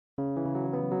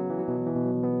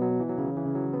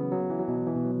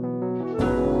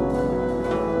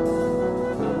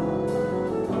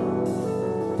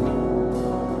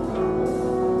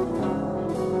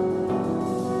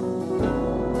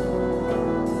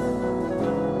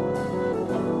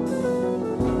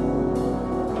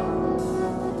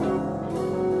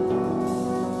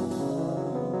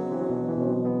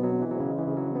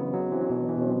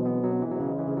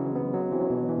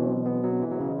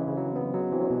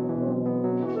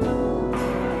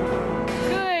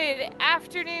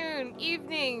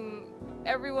Evening,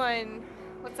 everyone.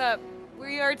 What's up?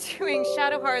 We are doing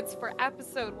Shadow Hearts for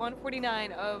episode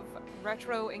 149 of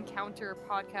Retro Encounter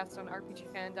podcast on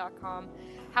RPGFan.com.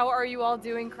 How are you all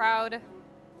doing, crowd?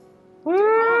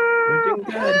 We're doing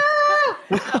good.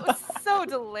 That was so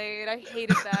delayed. I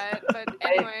hated that. But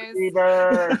anyways.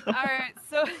 Alright,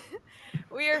 so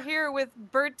we are here with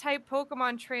bird-type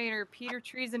Pokemon trainer Peter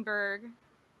Triesenberg.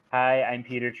 Hi, I'm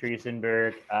Peter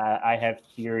Triesenberg. I have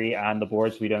theory on the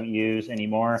boards we don't use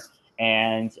anymore,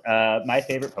 and my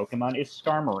favorite Pokemon is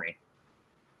Skarmory.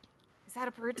 Is that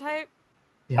a bird type?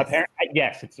 Yes.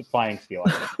 Yes, it's a flying steel.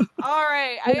 All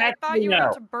right, I thought you were No.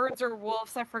 into birds or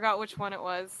wolves. I forgot which one it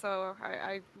was, so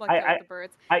I lucked out with the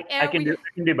birds. I can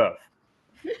do both.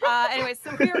 Anyway,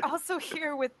 so we're also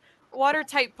here with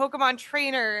water-type Pokemon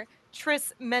trainer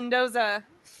Tris Mendoza.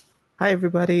 Hi,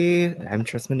 everybody. I'm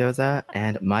Tris Mendoza,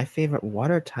 and my favorite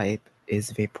water type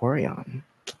is Vaporeon.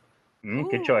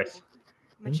 Good choice.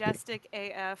 Majestic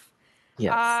AF.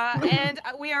 Yes. And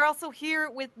we are also here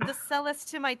with the Celeste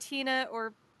to my Tina,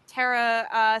 or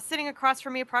Tara. Sitting across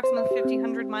from me, approximately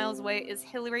 1,500 miles away, is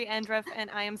Hillary Andreff,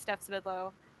 and I am Steph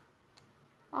Svidlow.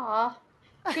 Aw,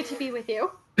 good to be with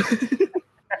you.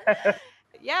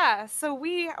 Yeah, so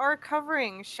we are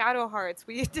covering Shadow Hearts.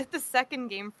 We did the second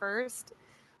game first,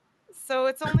 so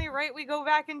it's only right we go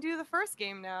back and do the first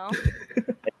game now.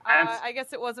 I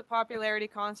guess it was a popularity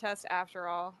contest after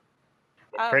all.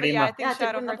 But yeah, I think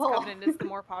Shadow Hearts Covenant is the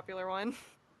more popular one.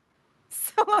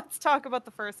 So let's talk about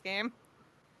the first game.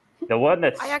 The one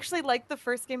that's... I actually like the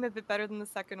first game a bit better than the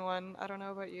second one. I don't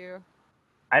know about you.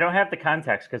 I don't have the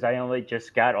context because I only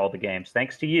just got all the games,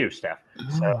 thanks to you, Steph.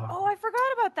 So, oh, I forgot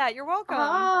about that. You're welcome.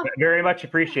 very much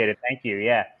appreciated. Thank you.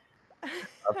 Yeah.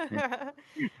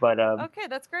 But okay,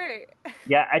 that's great.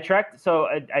 Yeah, I tracked. So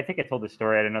I think I told this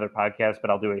story at another podcast,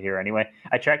 but I'll do it here anyway.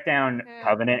 I tracked down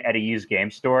Covenant at a used game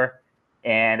store,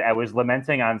 and I was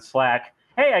lamenting on Slack,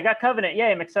 "Hey, I got Covenant!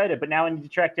 Yay, I'm excited!" But now I need to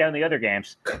track down the other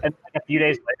games. And like a few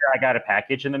days later, I got a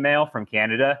package in the mail from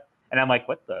Canada, and I'm like,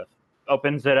 "What the?"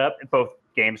 Opens it up, and both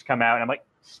games come out, and I'm like,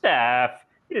 "Steph,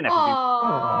 you didn't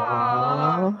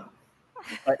have to do."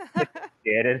 But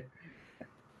appreciated.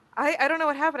 I don't know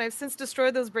what happened. I've since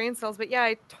destroyed those brain cells, but yeah,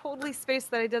 I totally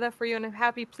spaced that I did that for you, and I'm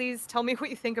happy. Please tell me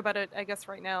what you think about it, I guess,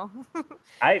 right now.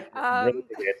 I really like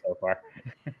it so far.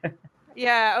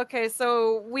 Yeah, okay,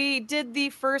 so we did the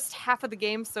first half of the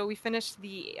game, so we finished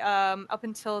the up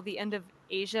until the end of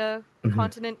Asia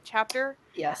continent chapter.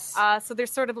 Yes. So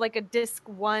there's sort of like a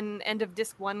end of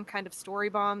disc one kind of story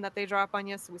bomb that they drop on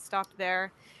you, so we stopped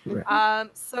there. Right.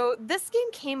 So this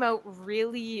game came out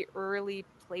really early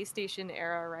PlayStation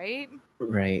era, right?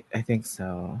 Right, I think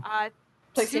so.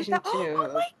 PlayStation 2. Oh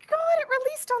my god, it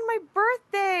released on my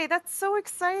birthday! That's so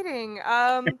exciting.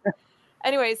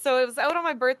 Anyway, so it was out on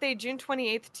my birthday, June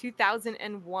 28th,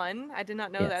 2001. I did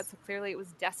not know that, so clearly it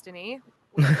was destiny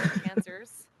with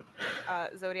Cancer's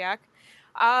Zodiac.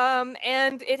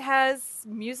 And it has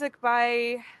music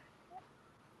by...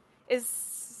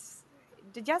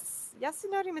 Did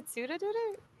Yasunori Mitsuda do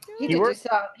it?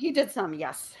 He did some,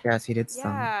 yes. Yes, he did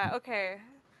some. Yeah, okay.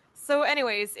 So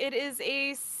anyways, it is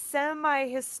a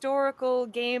semi-historical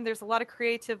game. There's a lot of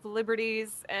creative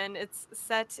liberties, and it's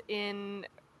set in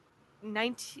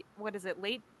late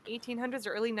 1800s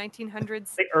or early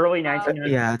 1900s? The early 1900s.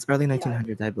 Yeah, it's early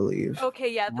 1900s, I believe.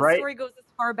 Okay, yeah, the story goes as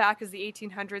far back as the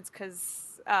 1800s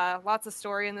because lots of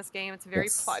story in this game. It's a very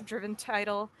plot-driven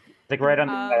title. It's like right on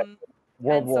the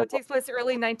World War. So it takes place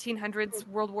early 1900s,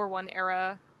 World War I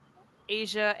era,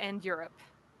 Asia and Europe.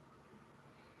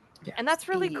 Yes. And that's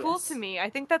really cool to me. I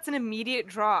think that's an immediate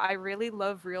draw. I really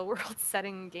love real-world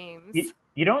setting games.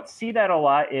 You don't see that a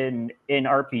lot in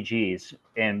RPGs,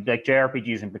 and like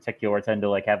JRPGs in particular tend to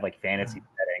like have like fantasy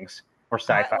settings or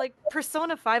sci-fi. Like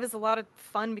Persona 5 is a lot of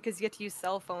fun because you get to use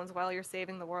cell phones while you're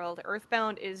saving the world.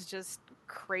 Earthbound is just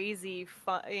crazy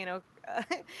fun,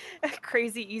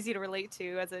 crazy easy to relate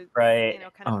to as a kind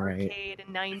of arcade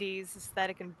and 90s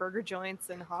aesthetic and burger joints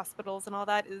and hospitals and all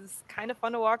that is kind of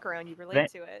fun to walk around. You relate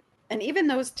to it. And even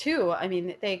those two, I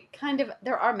mean,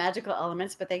 there are magical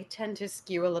elements, but they tend to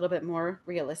skew a little bit more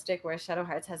realistic, whereas Shadow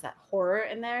Hearts has that horror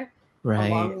in there,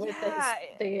 along with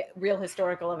the real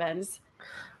historical events.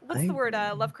 What's the word?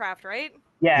 Lovecraft, right?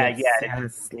 Yes,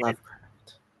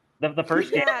 Lovecraft. The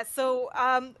first game. Yeah, so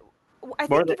I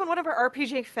think even one of our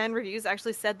RPG fan reviews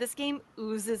actually said this game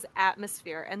oozes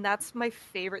atmosphere, and that's my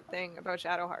favorite thing about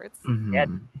Shadow Hearts. Mm-hmm. Yeah,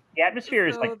 the atmosphere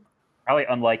is like probably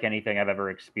unlike anything I've ever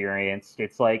experienced.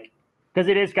 It's like, because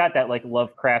it has got that like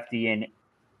Lovecraftian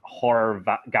horror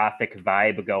gothic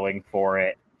vibe going for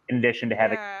it, in addition to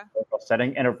having a local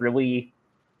setting and a really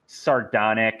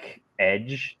sardonic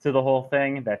edge to the whole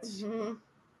thing. That's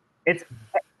it's.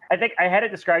 I think I had it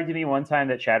described to me one time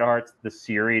that Shadow Hearts, the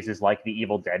series, is like the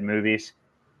Evil Dead movies.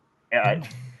 In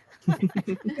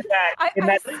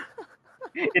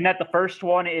that the first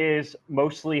one is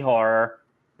mostly horror,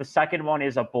 the second one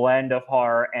is a blend of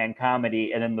horror and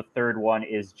comedy, and then the third one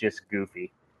is just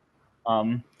goofy.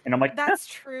 And I'm like, that's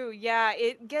true. Yeah,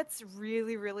 it gets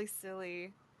really, really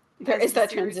silly. There is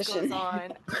that transition. On. I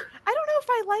don't know if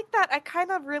I like that. I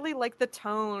kind of really like the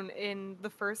tone in the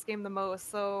first game the most.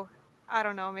 So I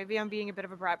don't know. Maybe I'm being a bit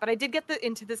of a brat, but I did get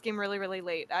into this game really, really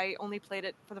late. I only played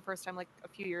it for the first time like a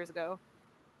few years ago.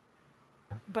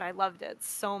 But I loved it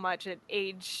so much.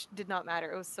 Age did not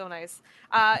matter. It was so nice.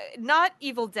 Not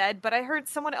Evil Dead, but I heard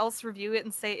someone else review it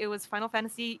and say it was Final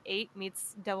Fantasy VIII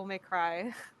meets Devil May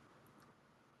Cry.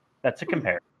 That's a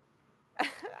comparison.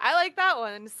 I like that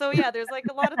one. So yeah, there's like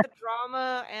a lot of the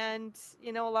drama and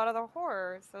a lot of the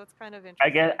horror. So it's kind of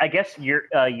interesting. I guess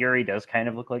Yuri does kind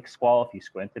of look like Squall if you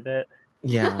squint a bit.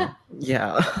 Yeah.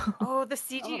 Oh, the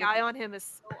CGI on him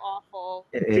is so awful.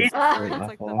 It is really awful.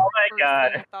 Like the oh my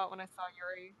god! I thought when I saw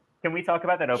Yuri. Can we talk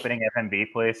about that opening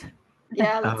FMV, please?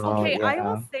 Yeah. Okay, yeah. I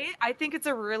will say I think it's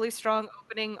a really strong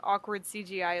opening. Awkward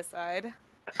CGI aside.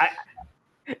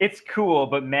 It's cool,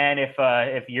 but man,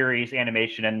 if Yuri's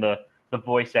animation and the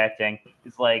voice acting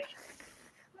is like,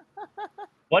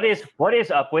 what is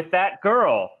up with that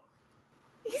girl?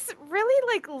 He's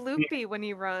really like loopy when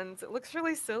he runs. It looks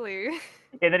really silly.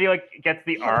 And then he like gets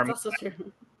the arm. That's also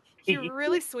true. He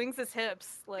really swings his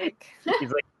hips like.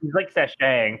 He's like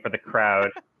sashaying for the crowd.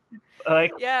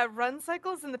 Like yeah, run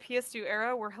cycles in the PS2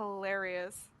 era were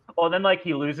hilarious. Well, then like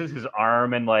he loses his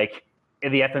arm and like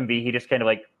in the FMV he just kind of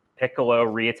like Piccolo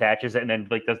reattaches it and then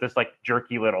like does this like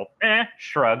jerky little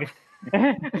shrug.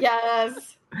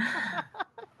 Yes.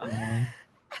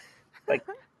 Like,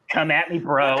 come at me,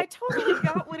 bro. But I totally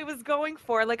got what it was going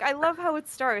for. Like, I love how it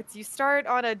starts. You start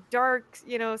on a dark,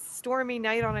 stormy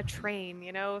night on a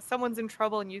train. Someone's in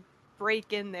trouble and you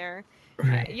break in there.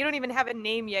 Right. You don't even have a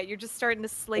name yet. You're just starting to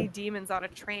slay demons on a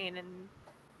train, and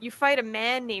you fight a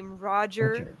man named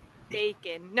Roger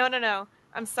Bacon. No.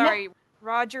 I'm sorry,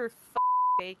 Roger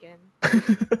Bacon.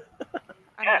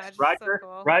 Yes, Roger,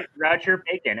 so cool. Roger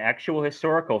Bacon, actual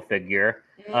historical figure.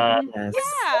 Yes.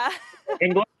 Yeah.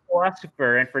 English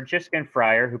philosopher and Franciscan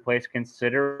friar who placed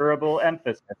considerable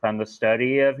emphasis on the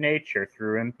study of nature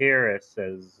through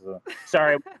empiricism.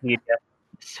 Sorry,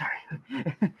 sorry.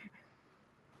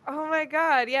 Oh my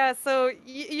god, yeah, so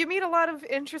you meet a lot of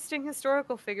interesting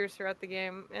historical figures throughout the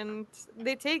game, and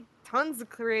they take tons of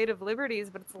creative liberties,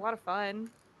 but it's a lot of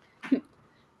fun.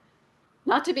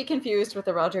 Not to be confused with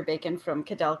the Roger Bacon from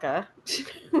Kudelka,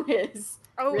 who is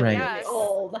really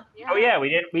old. Yeah. Oh yeah, we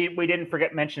didn't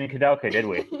forget mentioning Kudelka, did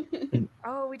we?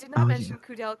 Oh, we did not mention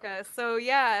Kudelka. So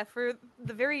yeah, for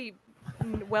the very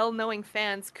well-knowing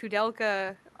fans,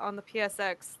 Kudelka on the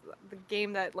PSX, the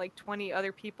game that like 20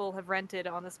 other people have rented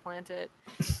on this planet.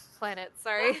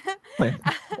 Sorry.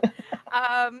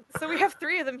 So we have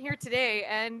 3 of them here today,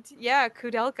 and yeah,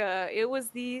 Kudelka. It was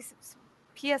the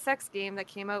PSX game that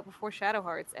came out before Shadow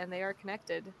Hearts, and they are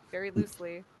connected very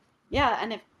loosely. Yeah,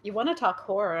 and if you want to talk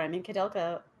horror, I mean,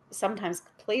 Kudelka sometimes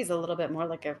plays a little bit more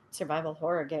like a survival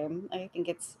horror game. I think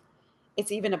it's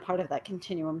even a part of that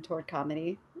continuum toward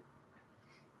comedy.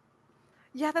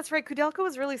 Yeah, that's right. Kudelka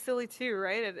was really silly too,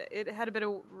 right? It had a bit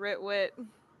of wit.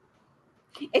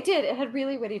 It did. It had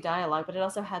really witty dialogue, but it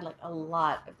also had like a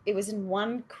lot. It was in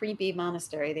one creepy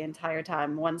monastery the entire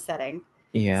time, one setting.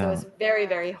 Yeah. So it was very,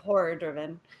 very horror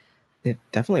driven. It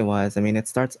definitely was. I mean, it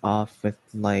starts off with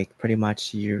like pretty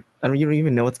much you don't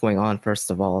even know what's going on.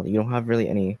 First of all, you don't have really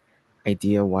any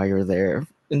idea why you're there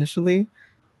initially.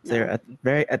 So you're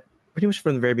pretty much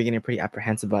from the very beginning, pretty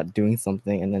apprehensive about doing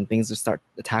something, and then things just start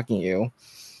attacking you.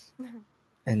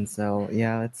 And so,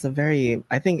 yeah, it's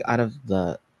I think out of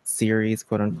the series,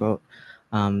 quote unquote,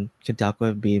 Kudelka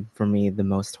would be for me the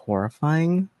most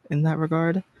horrifying in that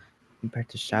regard compared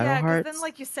to Shadow Hearts. Then,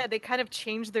 like you said, they kind of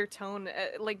changed their tone,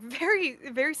 like very,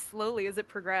 very slowly as it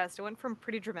progressed. It went from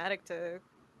pretty dramatic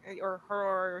or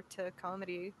horror to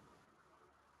comedy.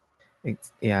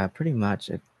 Yeah, pretty much.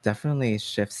 It definitely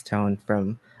shifts tone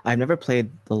from. I've never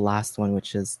played the last one,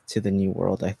 which is To the New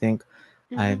World. I think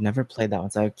I've never played that one,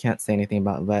 so I can't say anything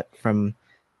about it. But from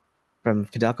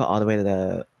Kudelka all the way to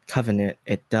the Covenant,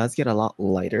 it does get a lot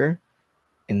lighter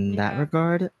in that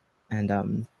regard.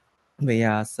 And but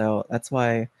yeah, so that's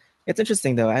why it's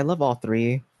interesting though. I love all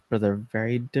 3 for their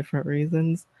very different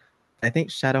reasons. I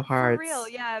think Shadow Hearts. For real,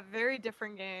 yeah, very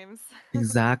different games.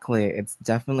 Exactly, it's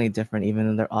definitely different, even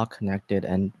though they're all connected.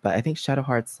 But I think Shadow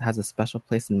Hearts has a special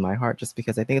place in my heart, just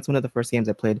because I think it's one of the first games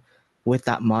I played with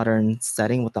that modern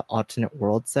setting, with the alternate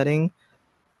world setting.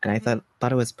 And I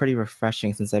thought it was pretty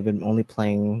refreshing since I've been only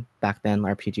playing back then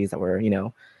RPGs that were,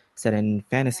 set in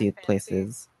fantasy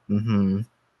places. Mm-hmm.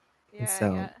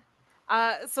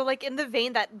 So like in the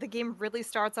vein that the game really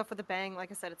starts off with a bang,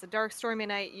 like I said, it's a dark stormy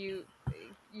night. You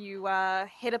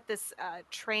hit up this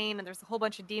train and there's a whole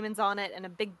bunch of demons on it and a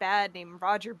big bad named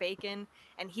Roger Bacon,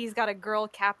 and he's got a girl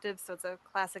captive, so it's a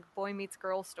classic boy meets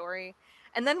girl story.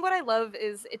 And then what I love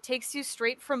is it takes you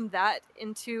straight from that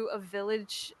into a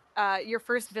village, your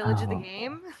first village of the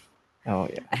game. Oh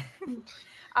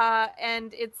yeah.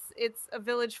 And it's a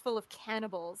village full of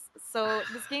cannibals. So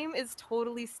this game is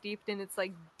totally steeped in its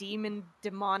like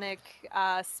demonic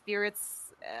spirits,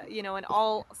 and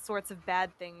all sorts of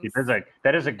bad things.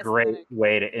 That is a great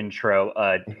way to intro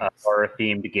a horror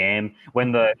themed game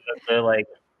when the like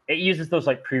it uses those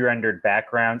like pre-rendered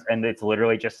backgrounds and it's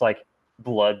literally just like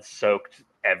blood soaked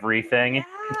everything.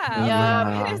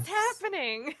 Yeah, what is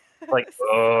happening? Like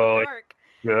oh, dark.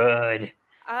 Good.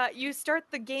 You start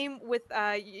the game with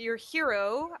your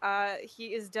hero.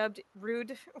 He is dubbed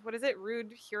Rude. What is it?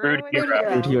 Rude Hero?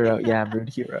 Rude Hero. Yeah, Rude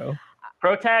Hero.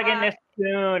 Protagonist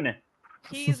soon.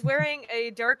 He's wearing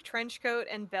a dark trench coat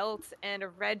and belt and a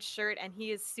red shirt, and he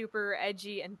is super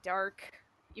edgy and dark,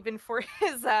 even for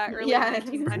his early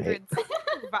 1900s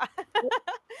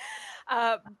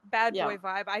bad boy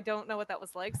vibe. I don't know what that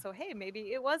was like, so hey,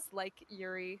 maybe it was like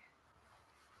Yuri.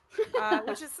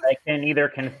 Which is I can neither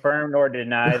confirm nor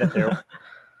deny that there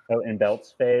was in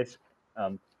Belt's face.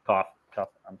 Cough.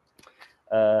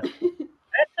 I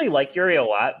actually like Yuri a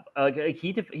lot.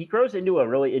 He grows into a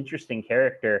really interesting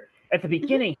character. At the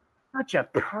beginning, such a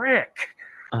prick.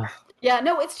 Yeah,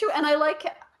 no, it's true, and I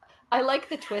like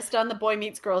the twist on the boy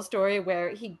meets girl story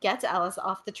where he gets Alice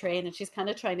off the train and she's kind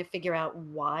of trying to figure out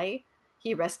why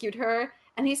he rescued her.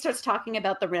 And he starts talking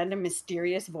about the random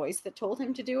mysterious voice that told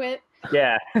him to do it.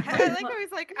 Yeah. I like how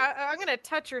he's like, I'm going to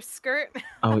touch your skirt.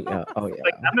 Oh, yeah.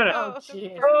 Like, I'm going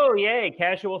to, yay,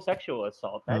 casual sexual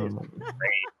assault. That is great.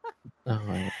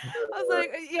 I was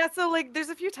like, yeah, so like there's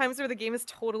a few times where the game is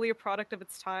totally a product of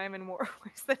its time in more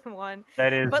ways than one.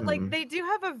 That is. But like they do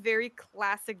have a very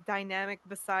classic dynamic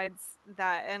besides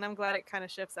that, and I'm glad it kind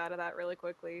of shifts out of that really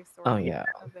quickly. Yeah.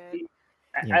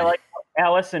 I like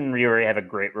Alice and Yuri have a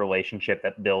great relationship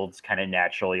that builds kind of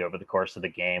naturally over the course of the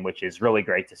game, which is really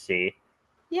great to see.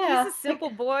 Yeah, he's a simple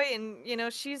boy, and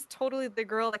she's totally the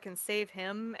girl that can save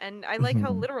him. And I like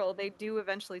how literal they do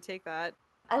eventually take that.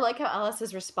 I like how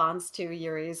Alice's response to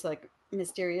Yuri's like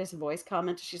mysterious voice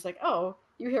comment. She's like, "Oh,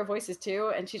 you hear voices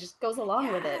too," and she just goes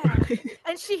along with it.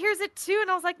 And she hears it too, and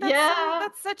I was like,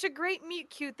 "That's such a great meet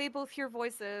cute. They both hear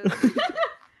voices."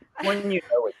 When you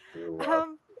know it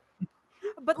too.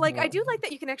 But like, I do like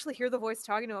that you can actually hear the voice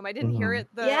talking to him. I didn't hear it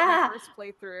the first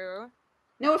playthrough.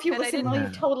 No, if you listen, you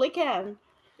totally can.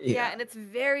 Yeah, and it's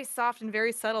very soft and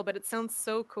very subtle, but it sounds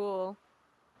so cool.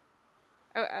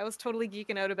 I was totally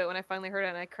geeking out about it when I finally heard it,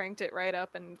 and I cranked it right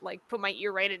up and like put my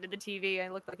ear right into the TV. I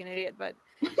looked like an idiot, but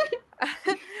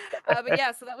but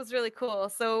yeah, so that was really cool.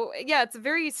 So yeah, it's a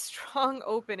very strong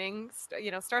opening.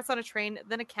 Starts on a train,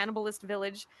 then a cannibalist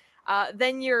village,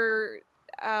 then you're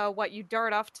you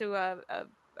dart off to a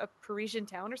Parisian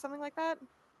town or something like that.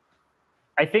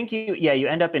 I think you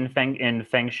end up in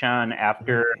Fengshan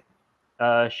after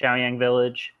Xiaoyang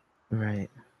Village. Right.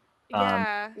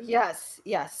 Yeah. Yes.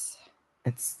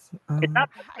 It's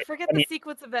I forget the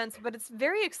sequence of events, but it's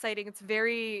very exciting. It's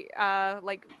very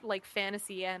like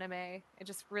fantasy anime. It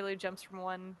just really jumps from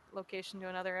one location to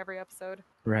another every episode.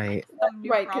 Right. Some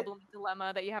new problem,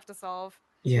 dilemma that you have to solve.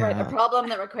 Yeah. Right. A problem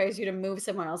that requires you to move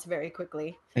somewhere else very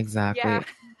quickly. Exactly. Yeah.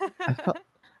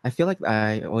 I feel like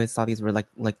I always thought these were like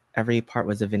every part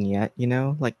was a vignette,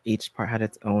 like each part had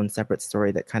its own separate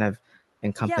story that kind of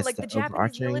encompassed like the Japanese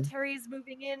overarching. military is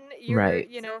moving in. You're,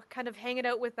 kind of hanging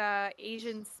out with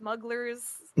Asian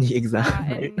smugglers.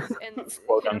 Exactly. And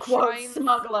quote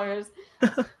smugglers.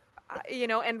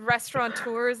 And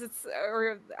restaurateurs.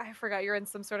 I forgot, you're in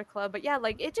some sort of club, but yeah,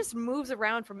 like it just moves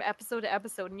around from episode to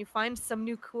episode, and you find some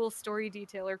new cool story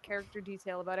detail or character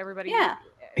detail about everybody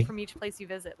from each place you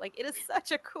visit. Like it is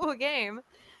such a cool game.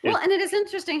 Well, and it is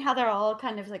interesting how they're all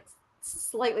kind of like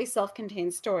slightly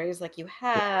self-contained stories. Like you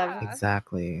have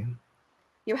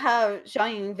you have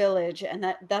Xiaoyang Village,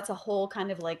 and that's a whole kind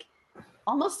of like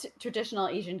almost traditional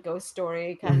Asian ghost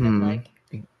story, kind of like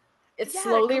it's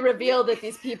slowly revealed that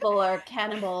these people are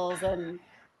cannibals, and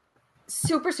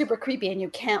super, super creepy, and you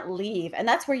can't leave. And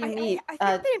that's where you meet. I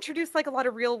think they introduced like a lot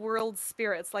of real world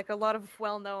spirits, like a lot of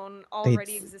well-known,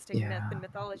 already existing myth and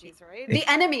mythologies, right? The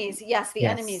enemies, yes,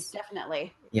 enemies,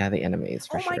 definitely. Yeah, the enemies.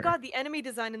 For my god, the enemy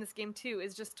design in this game too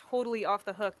is just totally off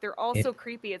the hook. They're all so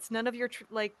creepy. It's none of your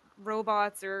like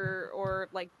robots or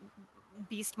like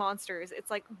beast monsters.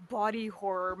 It's like body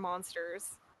horror monsters.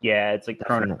 Yeah, it's like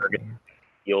Cronenberg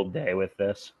Field Day with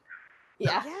this.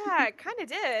 Yeah, it kind of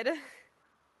did.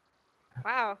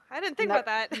 Wow, I didn't think about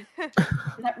that.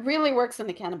 That really works in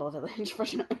the Cannibal Village for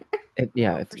sure. It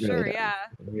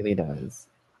really does.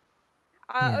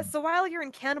 So while you're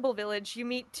in Cannibal Village, you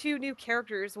meet two new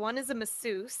characters. One is a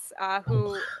masseuse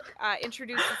who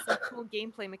introduces some cool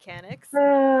gameplay mechanics.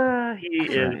 He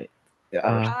is.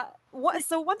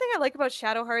 So one thing I like about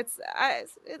Shadow Hearts,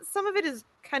 some of it is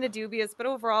kind of dubious, but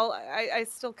overall, I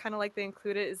still kind of like they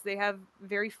include it. Is they have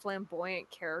very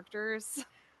flamboyant characters.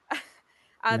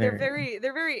 They're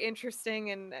very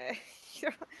interesting, and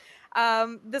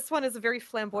this one is a very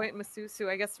flamboyant masseuse who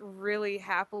I guess really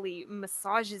happily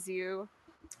massages you.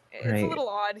 It's a little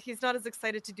odd. He's not as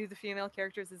excited to do the female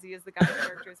characters as he is the guy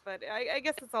characters, but I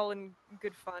guess it's all in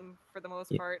good fun for the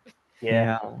most part.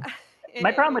 Yeah.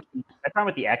 My problem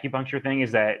with the acupuncture thing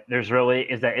is that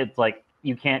it's like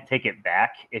you can't take it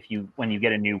back when you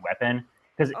get a new weapon.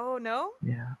 Oh no.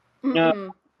 Yeah.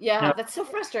 No. Yeah, that's so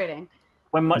frustrating.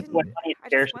 I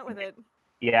just went with it.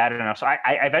 Yeah, I don't know. So I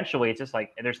eventually, it's just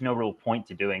like there's no real point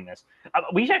to doing this.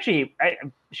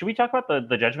 Should we talk about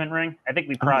the Judgment Ring? I think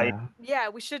we probably. Yeah,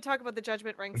 we should talk about the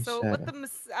Judgment Ring.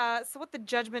 What the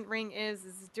Judgment Ring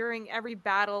is during every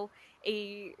battle.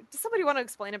 Does somebody want to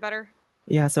explain it better?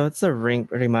 Yeah, so it's a ring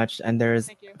pretty much, and there's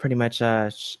pretty much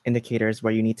indicators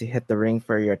where you need to hit the ring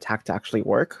for your attack to actually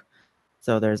work.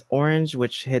 So there's orange,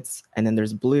 which hits, and then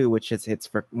there's blue, which hits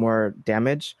for more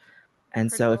damage. And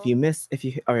critical. So if you miss,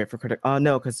 for critical,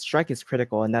 no, because strike is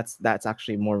critical, and that's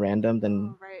actually more random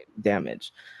than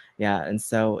damage. Yeah, and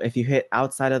so if you hit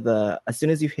as soon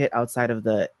as you hit outside of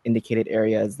the indicated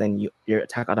areas, then your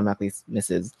attack automatically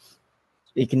misses.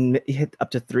 You can hit up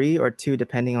to 3 or 2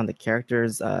 depending on the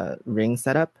character's ring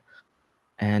setup,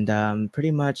 and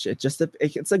pretty much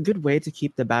it's a good way to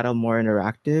keep the battle more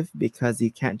interactive because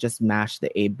you can't just mash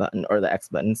the A button or the X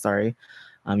button. Sorry.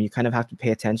 You kind of have to pay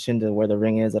attention to where the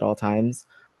ring is at all times.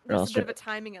 There's a bit of a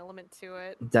timing element to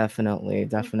it. Definitely.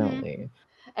 Mm-hmm.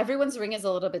 Everyone's ring is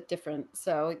a little bit different,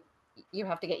 so you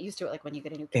have to get used to it. Like when you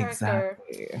get a new character.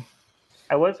 Exactly.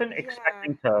 I wasn't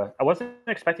expecting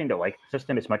to like the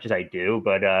system as much as I do,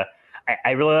 but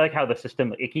I really like how the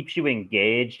system it keeps you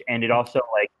engaged, and it also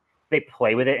like they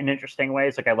play with it in interesting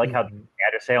ways. Like I like how the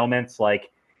status ailments like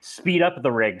speed up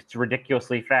the rigs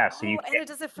ridiculously fast. So and it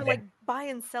does it for like buy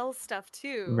and sell stuff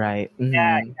too. Right. Mm-hmm.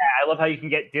 Yeah, I love how you can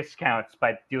get discounts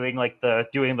by doing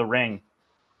the ring.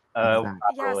 Yeah,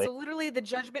 so literally the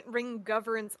Judgment Ring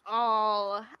governs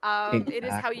all. It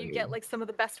is how you get like some of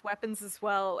the best weapons as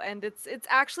well, and it's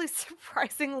actually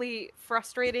surprisingly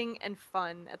frustrating and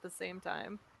fun at the same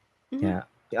time. Yeah,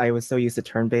 I was so used to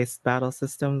turn-based battle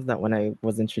systems that when I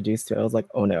was introduced to it, I was like,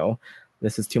 oh no,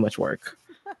 this is too much work.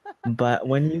 But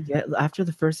when you get after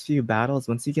the first few battles,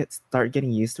 once you start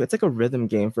getting used to it, it's like a rhythm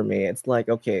game for me. It's like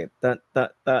okay,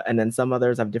 and then some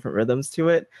others have different rhythms to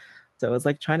it. So it's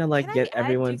like trying to get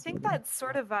everyone. Do you think that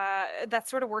sort of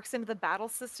works into the battle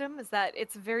system? Is that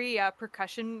it's very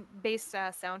percussion based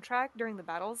soundtrack during the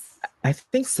battles? I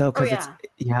think so because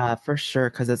it's for sure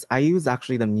because I use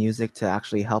actually the music to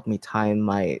actually help me time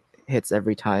my hits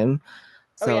every time.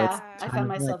 So I found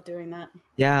myself doing that.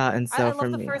 Yeah, and so I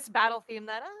love the first battle theme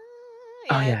that.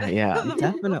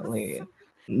 Definitely.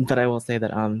 But I will say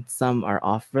that some are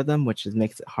off rhythm, which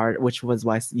makes it hard. Which was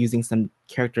why using some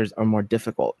characters are more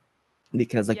difficult,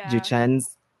 because like Ju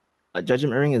Chen's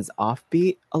Judgment Ring is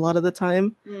offbeat a lot of the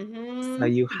time, so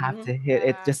you have to hit.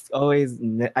 It just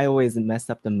I always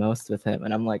mess up the most with him,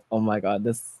 and I'm like, oh my god,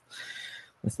 this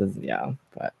is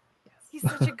but. He's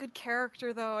such a good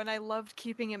character though, and I loved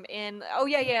keeping him in. Oh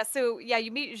yeah. So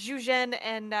you meet Zhu Zhen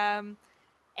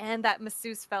and that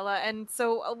masseuse fella. And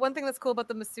so one thing that's cool about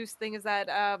the masseuse thing is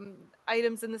that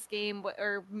items in this game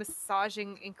or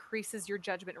massaging increases your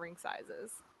Judgment Ring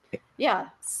sizes. Yeah.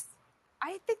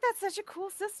 I think that's such a cool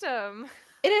system.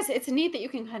 It is. It's neat that you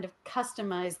can kind of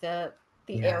customize the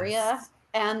area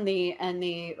and the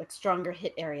like stronger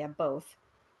hit area both.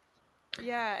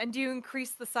 Yeah, and do you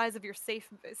increase the size of your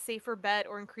safer bet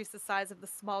or increase the size of the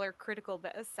smaller critical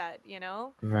set, you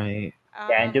know? Right.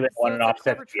 And do it one and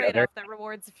offset the other. That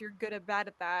rewards if you're good or bad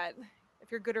at that.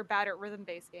 If you're good or bad at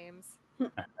rhythm-based games.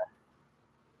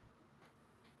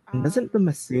 And doesn't the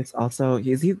masseuse also?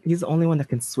 He's the only one that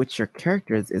can switch your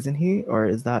characters, isn't he? Or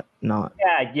is that not?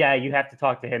 Yeah. You have to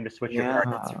talk to him to switch your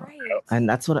character. That's right. And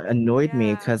that's what annoyed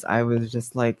me because I was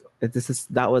just like,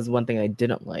 that was one thing I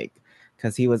didn't like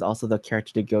because he was also the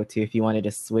character to go to if you wanted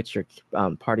to switch your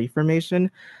party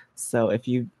formation. So if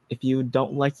you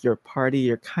don't like your party,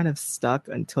 you're kind of stuck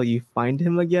until you find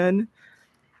him again.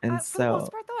 And for the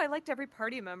most part, though, I liked every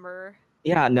party member.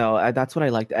 Yeah, no, that's what I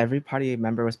liked. Every party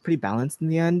member was pretty balanced in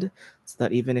the end, so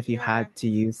that even if you had to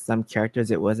use some characters,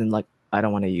 it wasn't like, I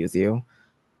don't want to use you.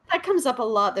 That comes up a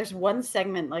lot. There's one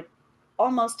segment, like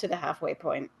almost to the halfway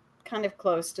point, kind of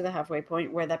close to the halfway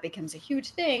point, where that becomes a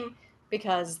huge thing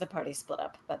because the party split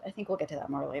up. But I think we'll get to that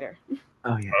more later.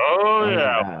 Oh, yeah. Oh,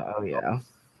 yeah. Oh, yeah.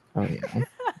 Oh, yeah.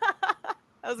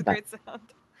 That was a great sound.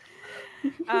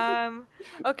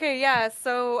 Okay, yeah,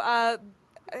 so...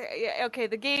 okay,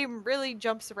 the game really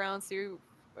jumps around. So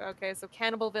so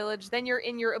Cannibal Village. Then you're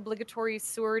in your obligatory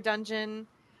sewer dungeon.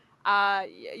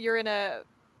 You're in a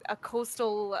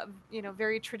coastal,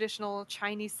 very traditional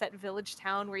Chinese set village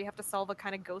town where you have to solve a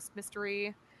kind of ghost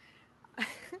mystery.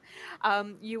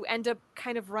 You end up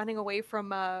kind of running away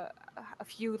from a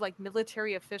few like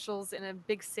military officials in a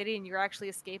big city, and you're actually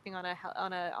escaping on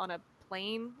a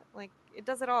plane. Like, it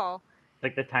does it all.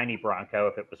 Like the tiny Bronco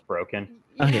if it was broken.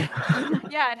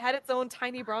 Yeah, it had its own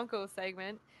tiny Bronco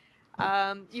segment.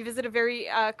 You visit a very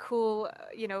cool,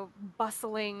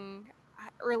 bustling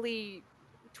early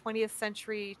 20th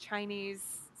century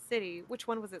Chinese city. Which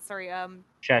one was it? Sorry.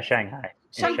 Shanghai.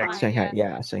 Shanghai.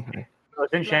 Yeah, Shanghai. Oh,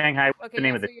 it's in Shanghai. What's the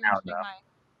name of the town, though?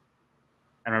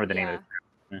 I remember the name of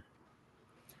the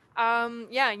town.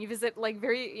 Yeah, and you visit like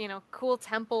very, cool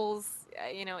temples,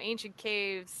 ancient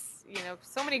caves,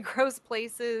 so many gross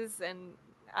places, and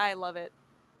I love it.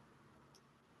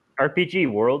 RPG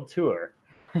World Tour.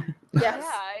 Yes. Yeah,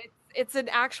 it's an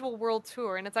actual world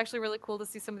tour, and it's actually really cool to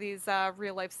see some of these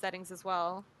real life settings as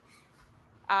well,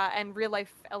 and real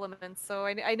life elements. So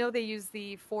I know they use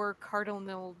the 4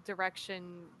 cardinal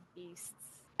direction beasts.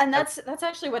 And that's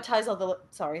actually what ties all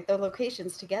the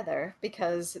locations together,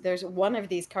 because there's one of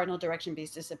these cardinal direction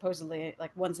beasts is supposedly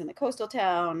like one's in the coastal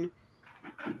town,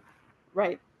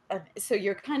 right? So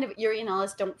Yuri and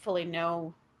Alice don't fully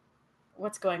know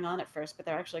what's going on at first, but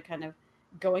they're actually kind of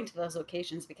going to those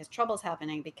locations because trouble's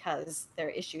happening because there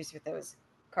are issues with those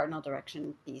cardinal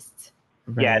direction beasts.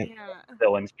 Right. Yeah, the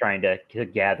villain's trying to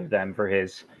gather them for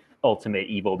his ultimate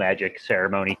evil magic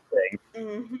ceremony thing.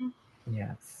 Mm-hmm.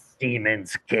 Yes.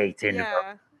 Demon's Gate in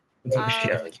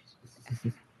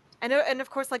and of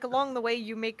course, like along the way,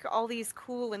 you make all these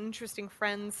cool and interesting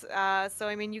friends. So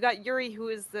I mean, you got Yuri, who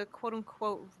is the quote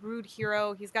unquote rude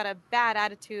hero. He's got a bad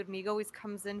attitude, and he always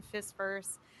comes in fist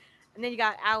first. And then you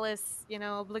got Alice,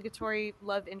 obligatory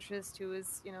love interest, who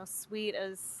is sweet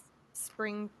as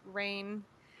spring rain.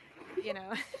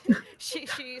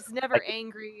 She's never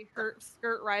angry. Her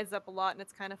skirt rises up a lot, and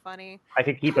it's kind of funny. I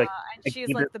could keep and she's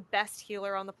like the best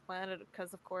healer on the planet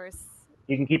because, of course,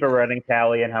 you can keep a running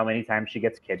tally on how many times she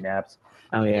gets kidnapped.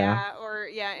 Oh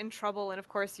yeah. In trouble, and of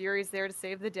course Yuri's there to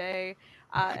save the day.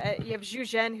 You have Zhu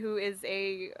Zhen, who is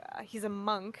he's a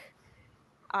monk,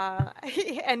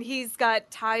 and he's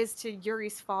got ties to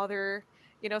Yuri's father.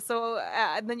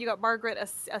 And then you got Margaret,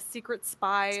 a secret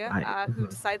spy who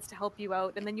decides to help you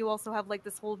out. And then you also have like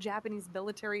this whole Japanese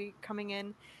military coming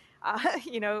in,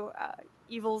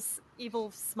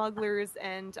 evil smugglers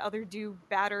and other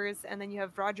do-batters. And then you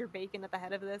have Roger Bacon at the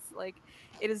head of this. Like,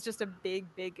 it is just a big,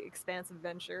 big, expansive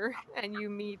venture. And you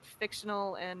meet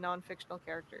fictional and non-fictional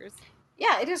characters.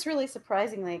 Yeah, it is really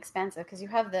surprisingly expansive because you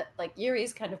have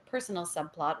Yuri's kind of personal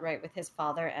subplot, right, with his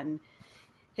father, and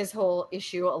his whole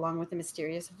issue, along with the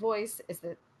mysterious voice, is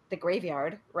the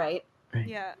graveyard, right?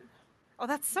 Yeah. Oh,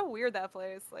 that's so weird, that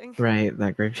place. Like, right,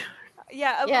 that graveyard.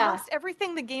 Yeah, almost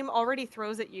everything the game already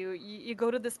throws at you. You go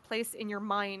to this place in your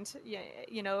mind,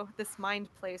 this mind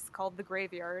place called the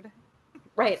graveyard.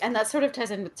 Right, and that sort of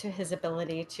ties into his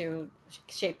ability to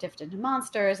shapeshift into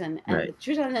monsters, and right.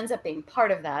 Zhu Zhen ends up being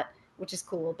part of that, which is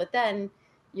cool. But then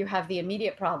you have the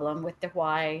immediate problem with the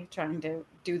Huai trying to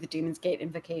do the Demon's Gate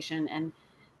invocation, and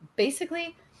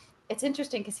basically, it's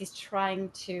interesting because he's trying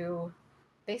to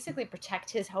basically protect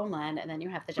his homeland, and then you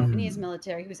have the Japanese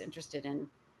military who's interested in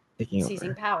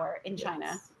seizing power in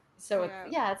China. So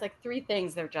it's like 3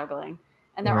 things they're juggling,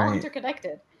 and they're all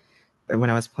interconnected. When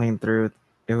I was playing through,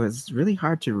 it was really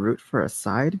hard to root for a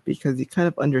side because you kind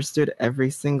of understood every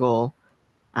single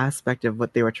aspect of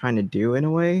what they were trying to do in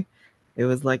a way. It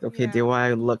was like, okay,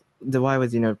 Dewey was,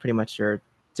 pretty much your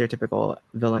stereotypical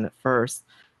villain at first,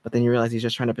 but then you realize he's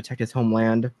just trying to protect his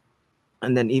homeland.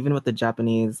 And then even with the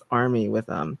Japanese army, with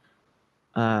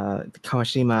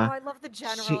Kawashima. Oh, I love the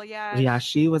general. Yeah,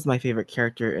 she was my favorite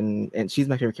character, and she's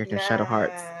my favorite character in Shadow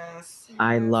Hearts.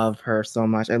 I love her so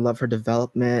much. I love her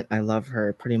development. I love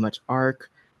her pretty much arc.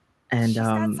 And she's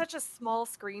had such a small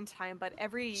screen time, but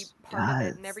every part of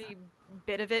it and every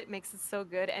bit of it makes it so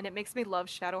good, and it makes me love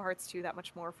Shadow Hearts 2 that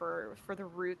much more for the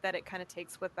route that it kind of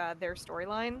takes with their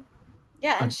storyline.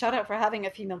 Yeah, and shout out for having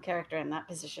a female character in that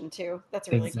position too. That's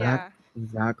really cool.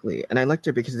 Exactly. And I liked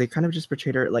her because they kind of just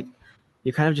portrayed her like,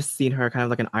 you kind of just seen her kind of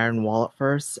like an iron wall at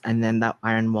first, and then that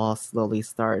iron wall slowly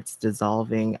starts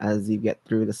dissolving as you get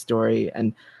through the story.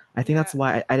 And I think that's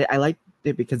why I liked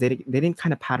it, because they didn't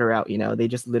kind of pat her out, they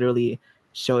just literally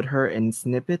showed her in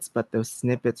snippets, but those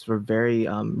snippets were very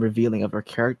revealing of her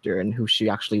character and who she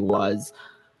actually was.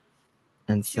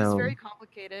 And she was very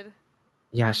complicated.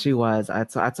 Yeah, she was.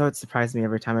 That's how it surprised me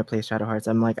every time I play Shadow Hearts.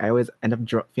 I'm like, I always end up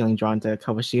feeling drawn to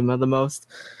Kawashima the most.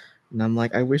 And I'm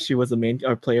like, I wish she was a main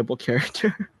or playable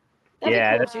character. That'd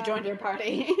be cool if she joined your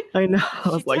party. I know.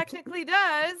 She technically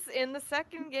does in the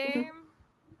second game.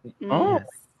 Oh,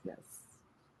 yes.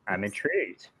 I'm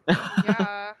intrigued.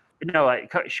 Yeah.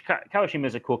 Kawashima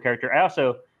is a cool character. I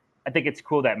think it's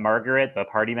cool that Margaret, the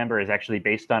party member, is actually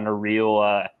based on a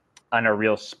real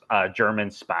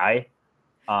German spy.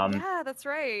 Yeah, that's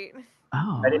right.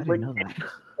 Oh, I didn't know that.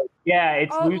 Yeah,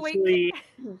 it's loosely.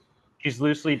 She's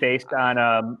loosely based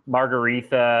on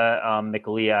Margaretha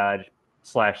McLeod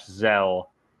 / Zell,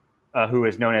 who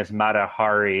is known as Mata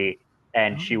Hari,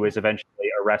 and she was eventually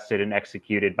arrested and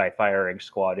executed by firing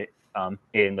squad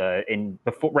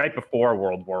right before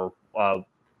World War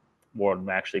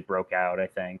actually broke out, I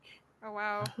think. Oh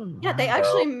wow! Yeah, they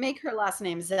actually make her last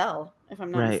name Zell, if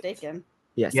I'm not mistaken.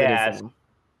 Yes, yeah, it is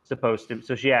supposed to.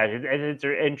 So it's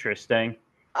interesting.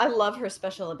 I love her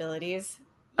special abilities.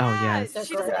 Yeah,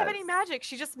 she doesn't have any magic.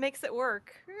 She just makes it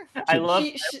work. I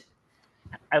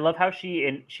love how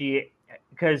she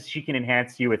because she can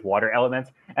enhance you with water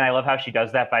elements, and I love how she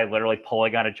does that by literally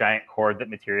pulling on a giant cord that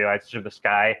materializes through the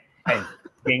sky and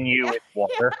hitting you with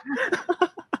water.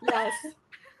 Yes.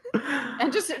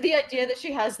 And just the idea that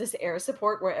she has this air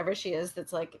support wherever she is,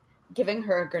 that's like giving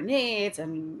her grenades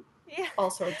and all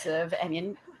sorts of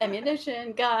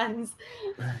ammunition, guns.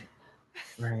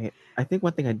 Right. I think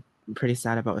one thing I'm pretty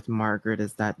sad about with Margaret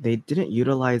is that they didn't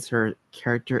utilize her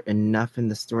character enough in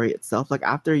the story itself. Like,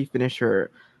 after you finish her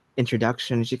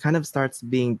introduction, she kind of starts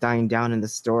dying down in the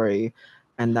story,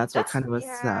 and that's what kind of was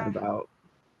sad about.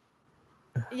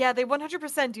 Yeah, they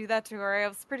 100% do that to her. I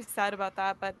was pretty sad about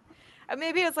that, but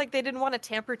maybe it's like they didn't want to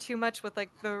tamper too much with like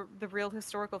the real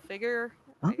historical figure.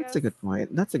 Oh, that's a good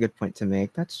point. That's a good point to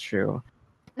make. That's true.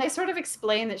 They sort of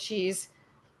explain that she's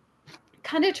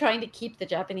kind of trying to keep the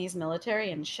Japanese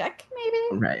military in check,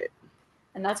 maybe? Right.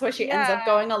 And that's why she ends up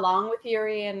going along with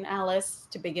Yuri and Alice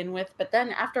to begin with. But then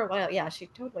after a while, she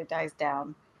totally dies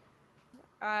down.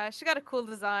 She got a cool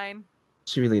design.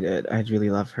 She really did. I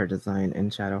really love her design in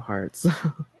Shadow Hearts.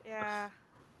 Yeah.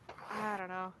 I don't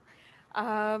know.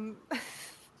 I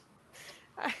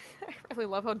really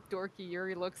love how dorky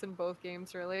Yuri looks in both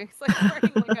games, really. It's like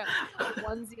wearing like a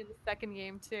onesie in the second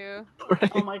game, too.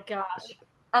 Right. Oh my gosh.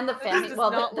 And the fanny,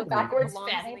 the backwards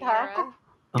fanny pack.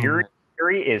 Yuri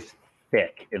is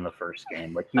thick in the first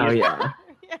game. Like he's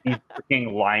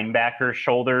freaking linebacker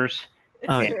shoulders.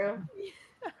 It's true.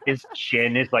 His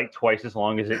chin is like twice as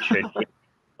long as it should be.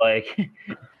 Like,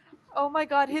 oh my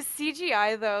god, his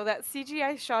CGI though, that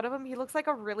CGI shot of him, he looks like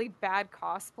a really bad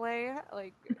cosplay.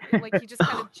 Like he just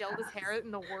kind of gelled his hair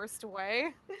in the worst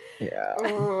way. Yeah.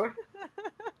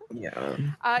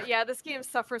 Yeah, this game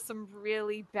suffers some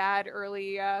really bad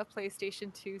early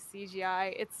PlayStation 2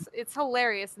 CGI. It's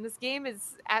hilarious, and this game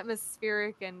is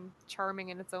atmospheric and charming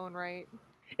in its own right.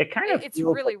 It's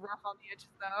really rough on the edges,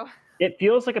 though. It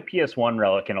feels like a PS1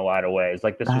 relic in a lot of ways.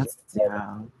 Like this was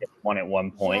one at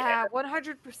one point. Yeah,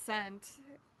 100%.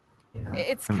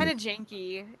 It's kind of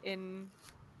janky in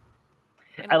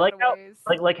I like how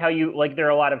like how you like there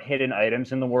are a lot of hidden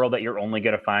items in the world that you're only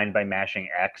gonna find by mashing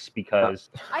X because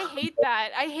I hate that.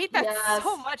 I hate that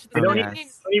so much. There's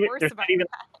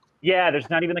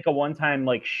not even like a one-time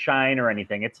like shine or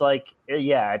anything. It's like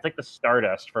it's like the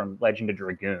Stardust from Legend of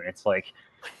Dragoon. It's like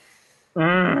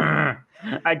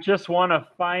I just want to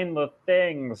find the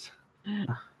things.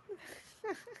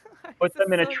 Put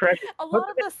them in a treasure. A lot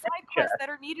of the side quests that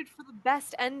are needed for the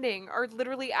best ending are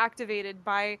literally activated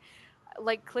by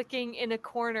like clicking in a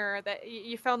corner that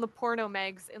you found the porno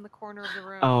mags in the corner of the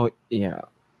room. Oh yeah.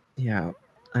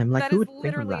 I'm like, that who is would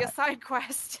literally think of that? a side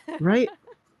quest, right?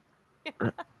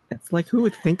 It's like, who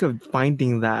would think of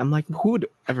finding that? I'm like, who would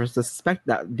ever suspect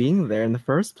that being there in the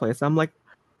first place? I'm like,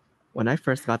 when I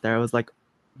first got there, I was like,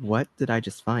 what did I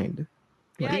just find?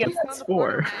 Yeah, you you got found the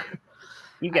four. portal.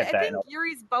 You get I that. think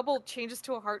Yuri's bubble changes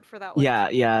to a heart for that one. Yeah,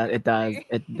 too, yeah, it does.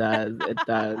 It does. It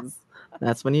does.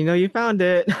 That's when you know you found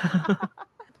it.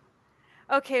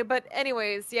 Okay, but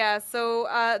anyways, yeah,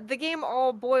 so the game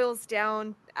all boils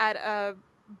down at a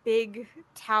big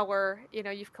tower. You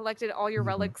know, you've collected all your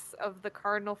relics of the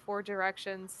Cardinal Four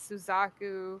Directions,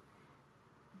 Suzaku,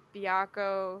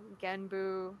 Byakko,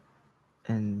 Genbu,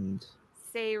 and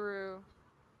Seiru.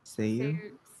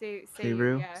 Seiyu?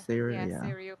 Seiyu, yeah. Seiru, Yeah, yeah.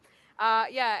 Seiru.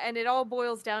 Yeah, and it all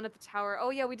boils down at the tower.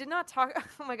 Oh yeah, we did not talk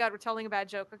oh my god, we're telling a bad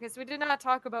joke. Okay, so we did not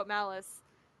talk about Malice.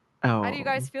 Oh, How do you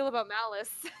guys feel about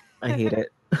Malice? I hate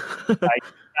it. I do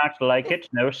not like it.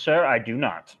 No, sir, I do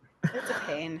not. It's a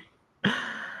pain.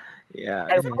 Yeah,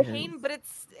 It's a pain, but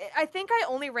I think I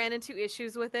only ran into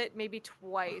issues with it maybe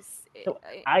twice So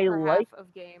per half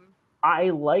of game. I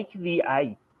like the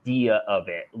idea of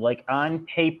it. Like on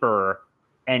paper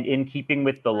and in keeping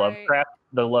with the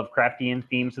Lovecraftian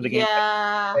themes of the game.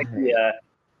 Yeah.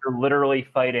 You're literally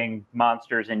fighting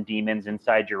monsters and demons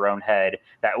inside your own head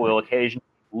that will occasionally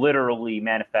literally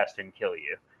manifest and kill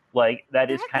you. Like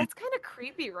that's kind of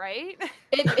creepy, right?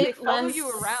 It follow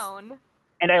you around.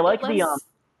 And I like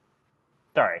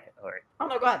Sorry. Oh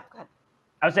no, go ahead.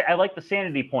 I like the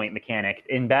sanity point mechanic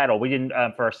in battle. We didn't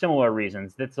for similar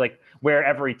reasons. That's like where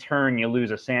every turn you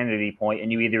lose a sanity point,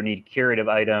 and you either need curative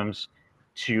items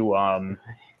to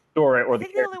store it, or I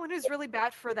think the only one who's really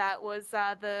bad for that was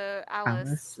the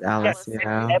Alice. Alice,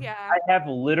 yeah. I have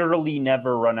literally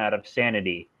never run out of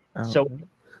sanity, so it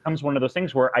becomes one of those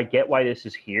things where I get why this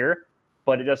is here,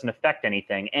 but it doesn't affect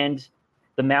anything. And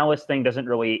the Malice thing doesn't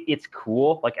really. It's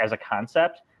cool, like as a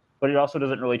concept, but it also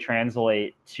doesn't really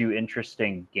translate to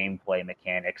interesting gameplay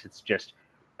mechanics. It's just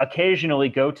occasionally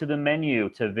go to the menu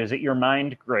to visit your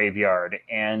mind graveyard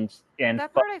and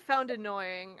that part I found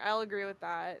annoying. I'll agree with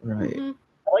that. Right. Mm-hmm.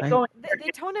 I like going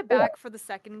they tone it back for the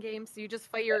second game, so you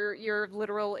just fight your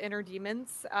literal inner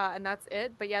demons, and that's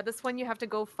it. But yeah, this one you have to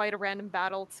go fight a random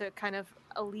battle to kind of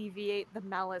alleviate the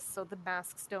malice, so the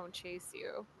masks don't chase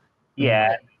you.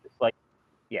 Yeah, it's like,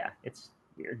 it's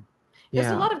weird.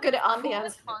 There's a lot of good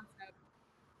ambiance.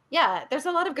 Yeah, there's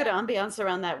a lot of good ambiance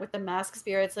around that with the mask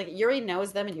spirits. Like Yuri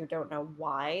knows them, and you don't know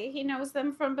why he knows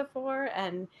them from before,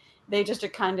 and they just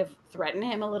kind of threaten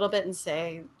him a little bit and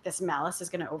say, "This Malice is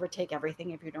going to overtake everything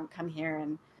if you don't come here."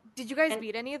 And did you guys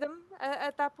beat any of them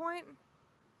at that point?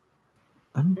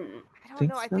 I don't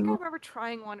know. I think I remember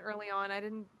trying one early on. I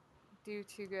didn't do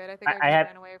too good. I think I just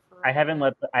ran away for. I haven't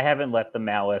let the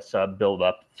Malice build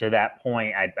up to that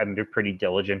point. I'm pretty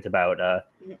diligent about.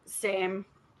 Same.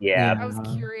 Yeah. I was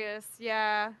curious.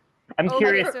 Yeah. I'm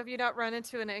curious. So have you not run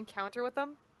into an encounter with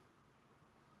them?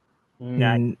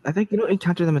 I think you don't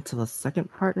encounter them until the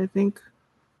second part, I think.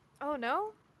 Oh,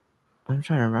 no? I'm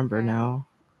trying to remember now.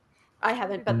 I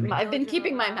haven't, but I've been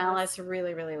keeping my Malice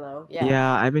really, really low.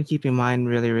 Yeah, I've been keeping mine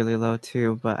really, really low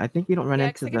too, but I think you don't run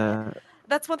into the...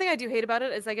 That's one thing I do hate about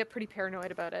it, is I get pretty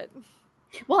paranoid about it.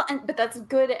 Well, but that's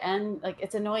good, and like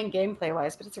it's annoying gameplay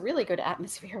wise, but it's really good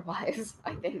atmosphere wise,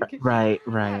 I think. Right.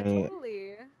 Yeah,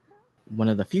 totally. One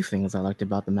of the few things I liked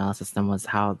about the Malice system was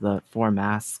how the 4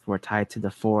 masks were tied to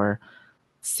the 4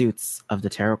 suits of the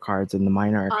tarot cards in the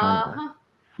minor arcana.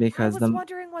 Because I was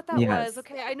wondering what that was.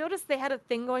 Okay, I noticed they had a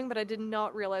thing going, but I did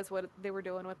not realize what they were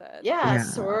doing with it. Yeah.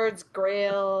 Swords,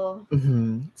 Grail.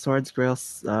 Swords, Grail,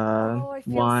 I feel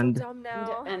wand. So dumb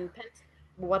now. And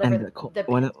whatever. And the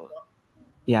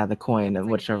coin, of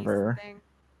whichever.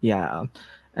 Yeah.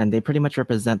 And they pretty much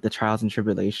represent the trials and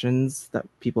tribulations that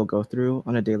people go through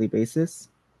on a daily basis.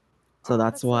 So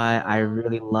that's why I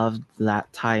really loved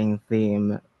that tying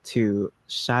theme to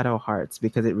Shadow Hearts,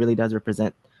 because it really does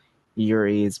represent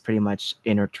Yuri's pretty much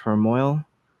inner turmoil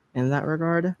in that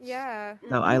regard. Yeah.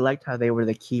 So I liked how they were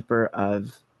the keeper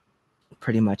of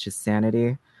pretty much his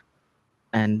sanity.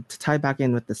 And to tie back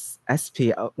in with this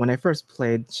SP, when I first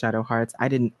played Shadow Hearts, I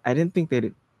didn't think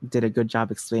they did a good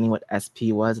job explaining what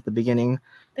SP was at the beginning.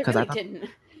 They really didn't.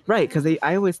 Right, because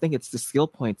I always think it's the skill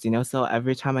points, So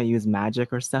every time I use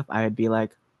magic or stuff, I would be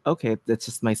like, okay, that's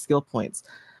just my skill points.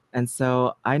 And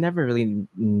so I never really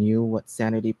knew what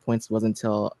sanity points was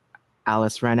until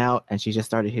Alice ran out and she just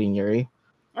started hitting Yuri.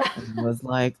 And I was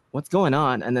like, what's going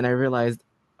on? And then I realized,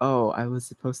 oh, I was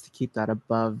supposed to keep that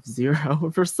above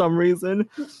 0 for some reason.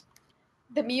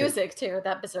 The music too,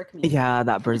 that berserk music. Yeah,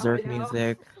 that berserk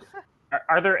music.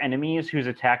 Are there enemies whose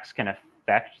attacks can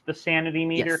affect the sanity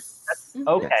meter? Yes.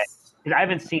 Okay, because I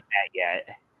haven't seen that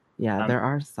yet. Yeah, there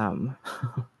are some.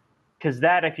 Because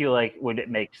that, I feel like, would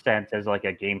make sense as like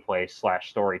a gameplay /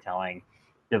 storytelling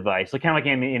device, like kind of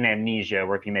like in Amnesia,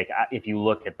 where if you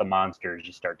look at the monsters,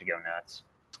 you start to go nuts.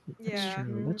 Yeah,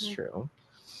 that's true.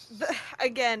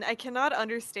 Again, I cannot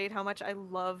understate how much I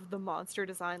love the monster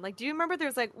design. Like, do you remember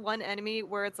there's like one enemy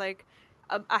where it's like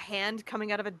a hand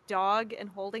coming out of a dog and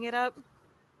holding it up?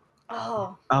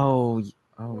 Oh. Oh.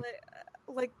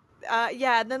 Like,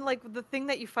 yeah, and then like the thing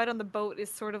that you fight on the boat is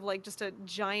sort of like just a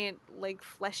giant, like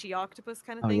fleshy octopus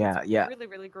kind of thing. Yeah, it's yeah. really,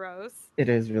 really gross. It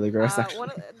is really gross, actually.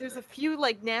 There's a few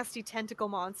like nasty tentacle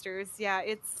monsters. Yeah,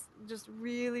 it's just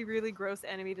really, really gross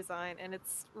enemy design, and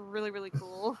it's really, really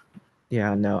cool.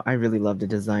 Yeah, no, I really love the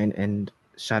design in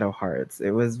Shadow Hearts.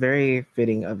 It was very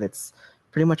fitting of its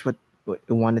pretty much what it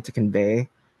wanted to convey.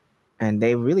 And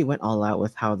they really went all out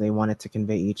with how they wanted to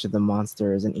convey each of the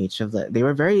monsters and each of they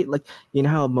were very like, you know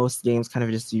how most games kind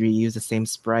of just reuse the same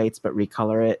sprites but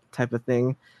recolor it type of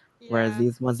thing. Yeah. Whereas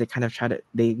these ones, they kind of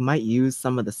they might use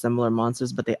some of the similar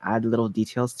monsters, but they add little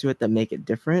details to it that make it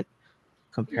different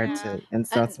compared to, and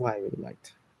so that's why I really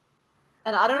liked.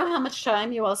 And I don't know how much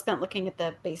time you all spent looking at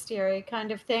the bestiary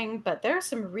kind of thing, but there are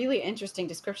some really interesting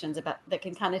descriptions about that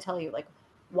can kind of tell you like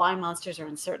why monsters are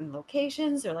in certain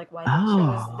locations, or like why they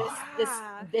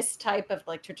chose this type of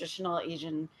like traditional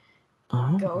Asian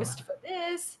ghost for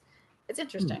this. It's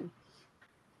interesting.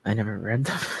 I never read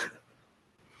them.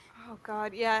 Oh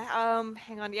God, yeah.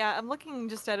 Hang on, yeah. I'm looking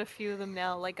just at a few of them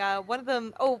now. Like, one of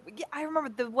them. Oh, yeah, I remember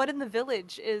the one in the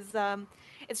village is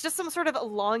it's just some sort of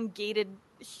elongated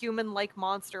human-like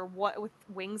monster. What with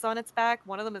wings on its back.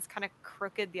 One of them is kind of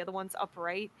crooked. The other one's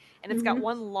upright, and it's got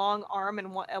one long arm and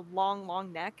a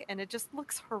long neck, and it just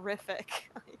looks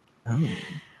horrific.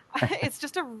 It's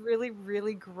just a really,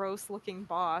 really gross-looking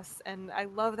boss, and I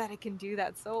love that it can do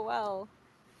that so well.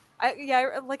 I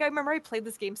remember I played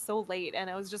this game so late, and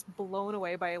I was just blown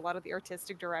away by a lot of the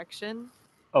artistic direction.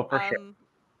 Oh, for sure.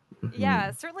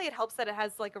 Yeah, certainly it helps that it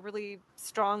has like a really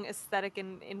strong aesthetic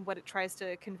in what it tries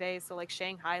to convey. So like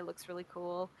Shanghai looks really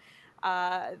cool.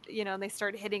 And they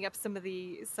start hitting up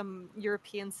some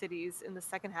European cities in the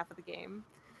second half of the game.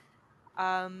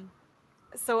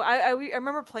 So I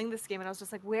remember playing this game and I was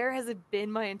just like, where has it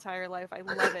been my entire life? I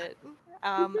love it.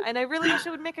 And I really wish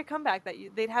it would make a comeback, that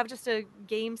they'd have just a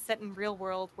game set in real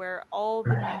world where all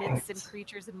the myths and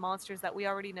creatures and monsters that we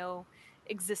already know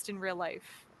exist in real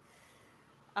life.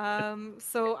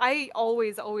 So I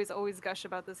always gush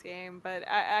about this game, but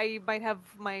I might have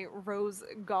my rose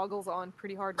goggles on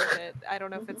pretty hard with it. I don't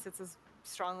know if it sits as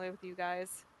strongly with you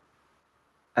guys.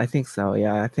 I think so.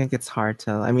 Yeah, I think it's hard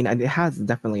to. I mean, it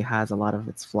definitely has a lot of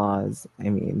its flaws. I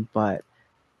mean, but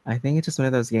I think it's just one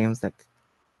of those games that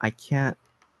I can't.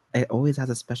 It always has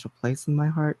a special place in my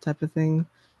heart, type of thing.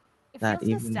 It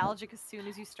feels nostalgic as soon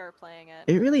as you start playing it.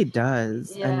 It really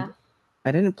does. Yeah. And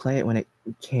I didn't play it when it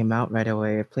came out right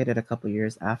away. I played it a couple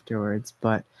years afterwards,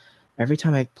 but every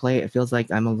time I play it, it feels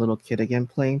like I'm a little kid again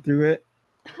playing through it.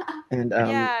 And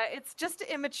yeah, it's just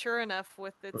immature enough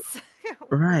with its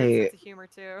right sense of humor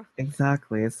too.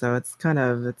 Exactly. So it's kind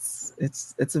of it's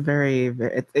a very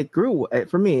it grew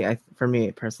for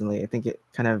me personally. I think it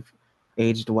kind of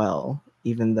aged well,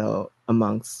 even though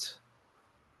amongst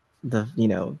the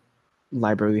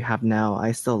library we have now,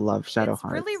 I still love Shadow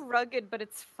Hearts. It's really rugged, but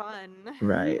it's fun.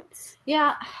 Right.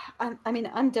 Yeah, I mean,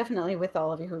 I'm definitely with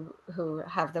all of you who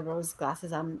have the rose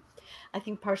glasses. I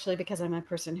think partially because I'm a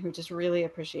person who just really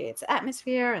appreciates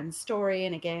atmosphere and story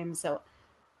in a game, so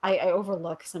I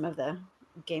overlook some of the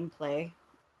gameplay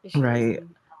issues. Right.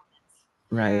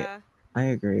 Right. Yeah. I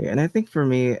agree. And I think for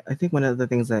me, one of the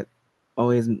things that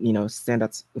always, stand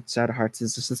out with Shadow Hearts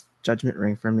is just this Judgment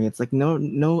Ring for me. It's like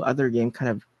no other game kind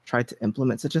of tried to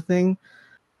implement such a thing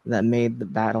that made the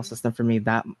battle system for me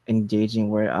that engaging,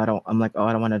 where I'm like, oh,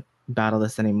 I don't want to battle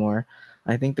this anymore.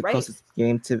 I think the closest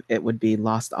game to it would be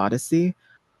Lost Odyssey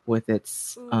with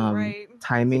its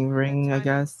timing ring, I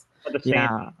guess.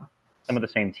 Some of the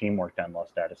same team worked on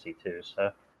Lost Odyssey too.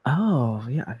 So. Oh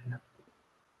yeah.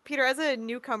 Peter, as a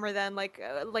newcomer, then like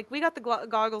we got the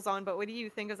goggles on, but what do you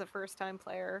think as a first-time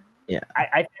player? Yeah,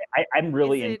 I'm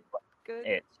really into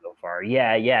it so far.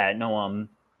 No,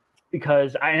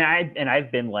 because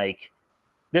I've been like,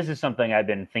 this is something I've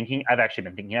actually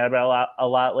been thinking about a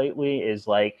lot lately. Is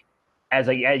like, as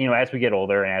we get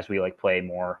older and as we like play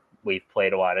more, we've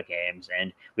played a lot of games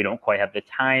and we don't quite have the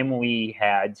time we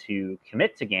had to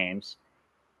commit to games.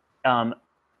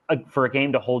 For a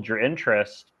game to hold your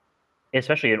interest,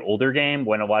 especially an older game,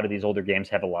 when a lot of these older games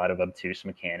have a lot of obtuse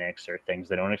mechanics or things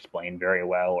they don't explain very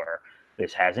well, or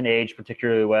this hasn't aged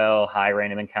particularly well, high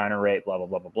random encounter rate, blah, blah,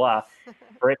 blah, blah, blah,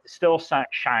 for it to still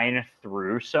shine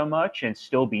through so much and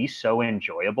still be so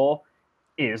enjoyable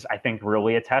is, I think,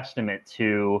 really a testament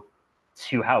to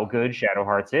how good Shadow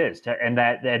Hearts is. In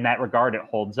that regard, it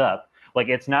holds up. Like,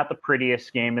 it's not the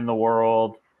prettiest game in the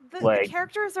world. the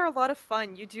characters are a lot of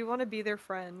fun. You do want to be their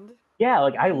friend. Yeah,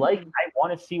 like I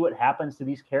want to see what happens to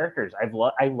these characters.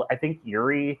 I think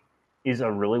Yuri is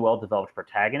a really well developed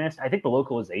protagonist. I think the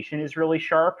localization is really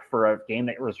sharp for a game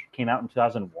that came out in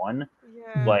 2001.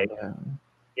 Yeah. Like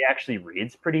it actually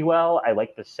reads pretty well. I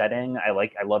like the setting.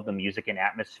 I love the music and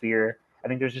atmosphere. I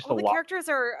think there's just a lot. The characters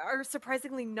are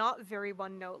surprisingly not very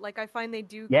one note. Like I find they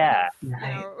do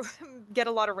get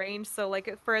a lot of range. So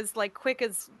like for as like quick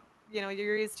as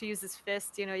Yuri is to use his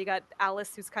fist, you got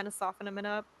Alice who's kind of softening him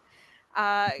up.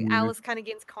 Alice kind of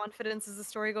gains confidence as the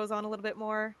story goes on a little bit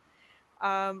more.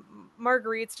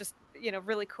 Marguerite's just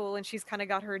really cool, and she's kind of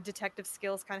got her detective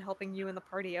skills kind of helping you and the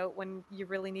party out when you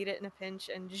really need it in a pinch.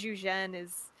 And Zhu Zhen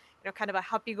is kind of a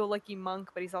happy-go-lucky monk,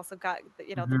 but he's also got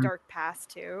the dark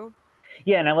past too.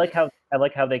 Yeah, and I like how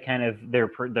they kind of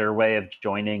their way of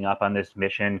joining up on this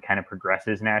mission kind of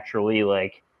progresses naturally.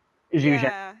 Like Zhu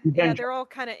Zhen, they're all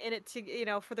kind of in it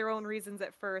to for their own reasons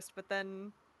at first, but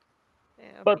then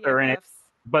they're in it.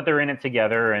 But they're in it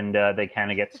together, and they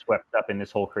kind of get swept up in this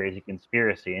whole crazy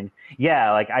conspiracy. And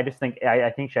like I just think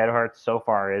I think Shadow Hearts so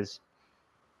far it's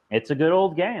a good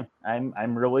old game.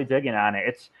 I'm really digging on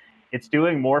it. It's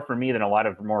doing more for me than a lot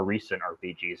of more recent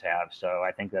RPGs have. So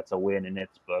I think that's a win in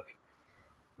its book.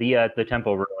 The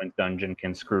Temple Ruins dungeon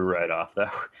can screw right off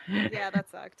though. Yeah, that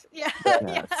sucked. Yeah,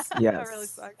 yes. That really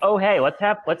sucked. Oh hey,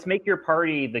 let's make your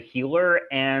party the healer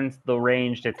and the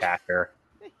ranged attacker.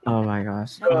 Oh my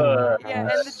gosh.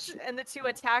 And the two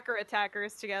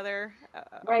attackers together.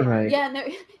 Right. Yeah, no,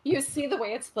 you see the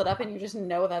way it's split up and you just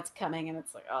know that's coming and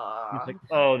it's like,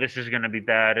 oh, this is going to be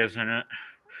bad, isn't it?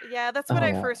 Yeah, that's when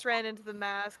I first ran into the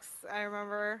masks, I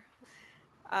remember.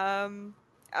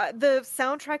 The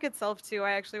soundtrack itself, too,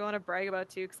 I actually want to brag about,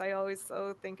 too, because I always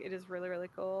think it is really, really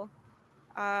cool.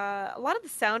 A lot of the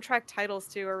soundtrack titles,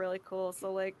 too, are really cool.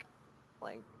 So, like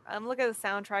I'm looking at the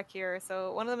soundtrack here.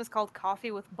 So one of them is called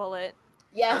Coffee with Bullet.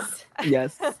 Yes.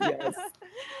 Yes.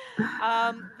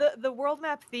 The world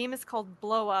map theme is called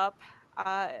Blow Up.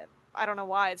 I don't know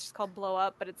why it's just called Blow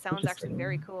Up, but it sounds actually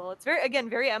very cool. It's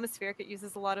very atmospheric. It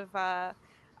uses a lot of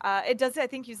it does, I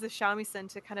think, use the shamisen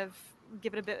to kind of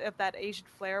give it a bit of that Asian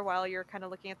flair while you're kind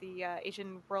of looking at the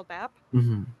Asian world map.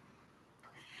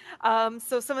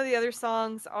 So some of the other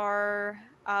songs are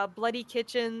Bloody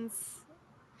Kitchens.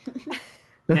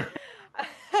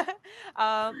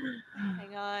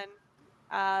 Hang on.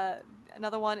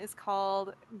 Another one is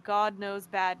called God Knows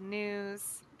Bad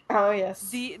News. Oh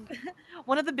yes.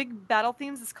 One of the big battle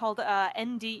themes is called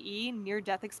NDE, Near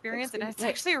Death Experience, and it's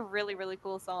actually a really, really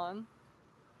cool song.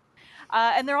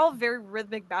 And they're all very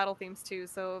rhythmic battle themes too,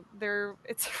 so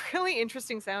it's a really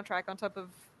interesting soundtrack on top of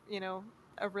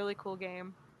a really cool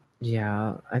game.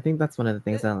 Yeah, I think that's one of the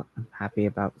things that I'm happy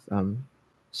about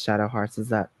Shadow Hearts is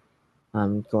that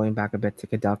going back a bit to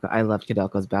Koudelka, I loved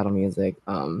Koudelka's battle music.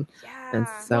 And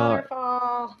so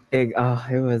Waterfall. It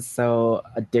was so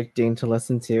addicting to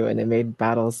listen to, and it made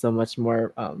battles so much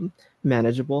more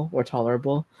manageable or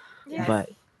tolerable. Yes. But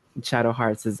Shadow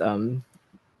Hearts'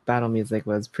 battle music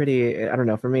was pretty, I don't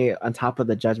know, for me, on top of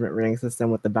the Judgment Ring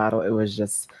system with the battle, it was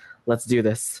just, let's do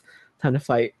this. Time to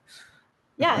fight.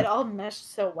 Yeah, it all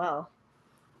meshed so well.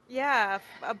 Yeah,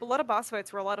 a lot of boss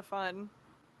fights were a lot of fun.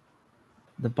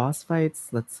 The boss fights,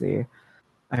 let's see.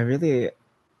 I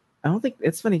don't think,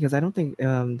 it's funny because I don't think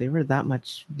they were that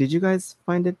much. Did you guys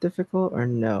find it difficult or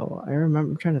no?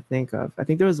 I'm trying to think of. I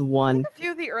think there was one. A few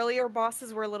of the earlier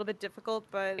bosses were a little bit difficult,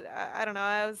 but I don't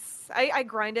know. I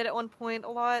grinded at one point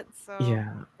a lot. So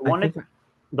yeah,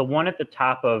 the one at the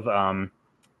top of the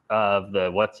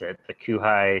the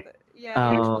Kuhai.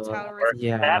 Tower.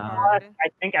 Yeah. That boss, I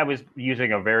think I was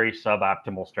using a very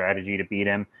suboptimal strategy to beat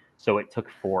him. So it took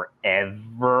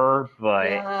forever, but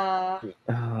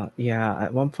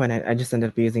at one point I just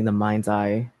ended up using the Mind's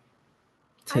Eye.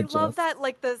 I love that,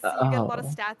 like you get a lot of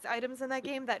stats items in that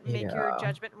game that make your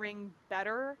Judgment Ring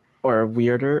better or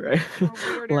weirder.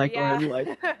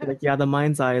 The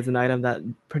Mind's Eye is an item that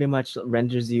pretty much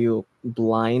renders you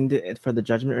blind for the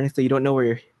Judgment Ring, so you don't know where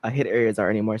your hit areas are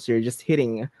anymore. So you're just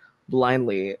hitting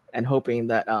blindly and hoping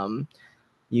that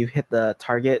you hit the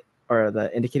target or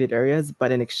the indicated areas,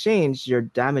 but in exchange, your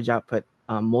damage output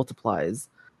multiplies.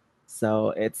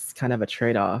 So it's kind of a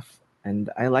trade-off, and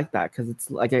I like that because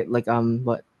it's like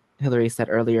what Hillary said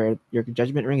earlier. Your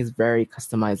Judgment Ring is very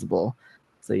customizable,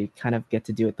 so you kind of get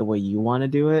to do it the way you want to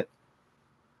do it.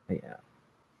 But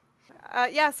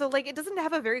so like it doesn't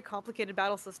have a very complicated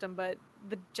battle system, but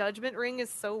the Judgment Ring is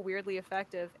so weirdly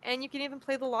effective, and you can even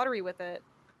play the lottery with it.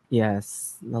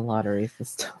 Yes, the lottery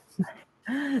system.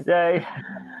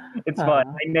 It's fun.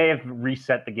 I may have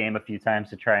reset the game a few times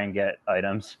to try and get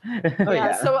items.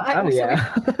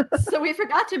 So we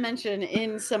forgot to mention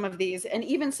in some of these, and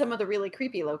even some of the really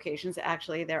creepy locations,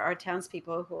 actually, there are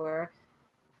townspeople who are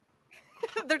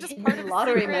they're just part of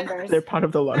lottery members. They're part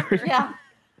of the lottery. Yeah.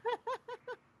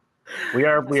 We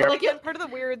are like part of the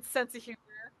weird sense of humor.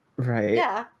 Right.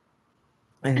 Yeah.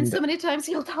 And so many times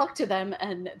you'll talk to them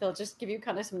and they'll just give you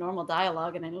kind of some normal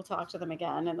dialogue, and then you'll talk to them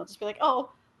again and they'll just be like,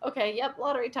 oh, okay, yep,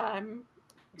 lottery time.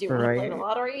 Do you want to play the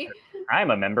lottery?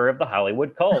 I'm a member of the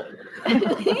Hollywood cult.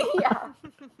 Yeah.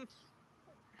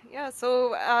 Yeah,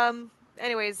 so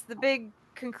anyways, the big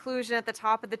conclusion at the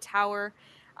top of the tower,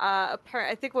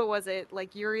 I think, what was it?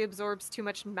 Like Yuri absorbs too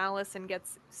much malice and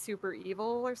gets super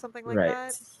evil or something like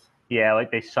that. Yeah,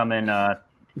 like they summon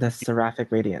the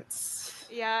Seraphic Radiance.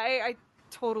 Yeah, I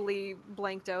totally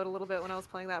blanked out a little bit when I was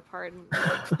playing that part and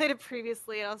played it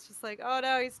previously, and I was just like, oh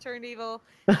no, he's turned evil.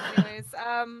 Anyways,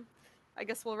 I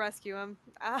guess we'll rescue him.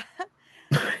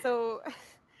 So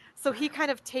he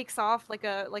kind of takes off like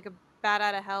a bat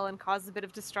out of hell and causes a bit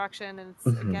of destruction, and it's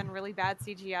again really bad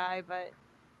CGI,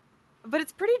 but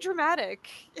it's pretty dramatic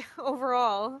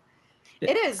overall.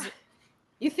 It is.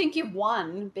 You think you've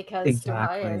won because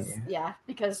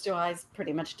because Joai's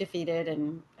pretty much defeated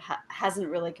and hasn't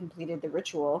really completed the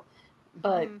ritual.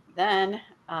 But then,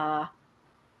 I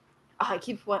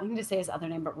keep wanting to say his other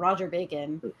name, but Roger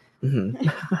Bacon.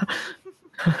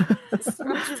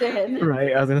 Swoops in.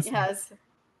 Right, I was gonna say. Yes.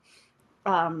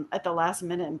 At the last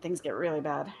minute, and things get really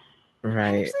bad.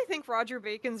 Right. I actually think Roger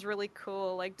Bacon's really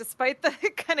cool. Like, despite the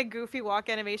kind of goofy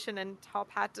walk animation and top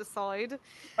hat aside.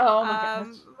 Oh my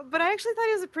gosh. But I actually thought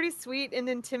he was a pretty sweet and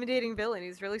intimidating villain.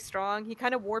 He's really strong. He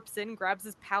kind of warps in, grabs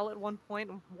his pal at one point,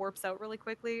 and warps out really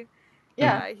quickly.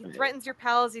 Yeah. He threatens your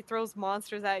pals. He throws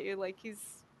monsters at you. Like,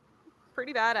 he's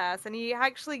pretty badass. And he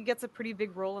actually gets a pretty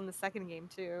big role in the second game,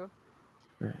 too.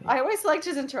 Right. I always liked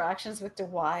his interactions with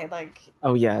Dewey. Like,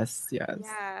 oh yes.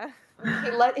 Yeah.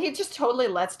 He just totally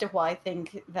lets Dewey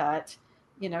think that,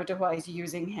 Dewey's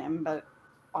using him, but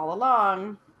all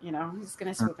along, he's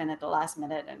going to swoop in at the last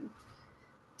minute and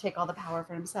take all the power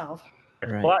for himself.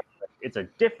 Right. But it's a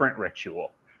different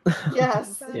ritual.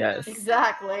 Yes. Yes.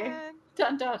 Exactly.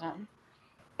 Dun, dun, dun.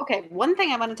 Okay, one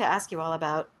thing I wanted to ask you all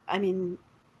about, I mean,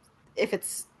 I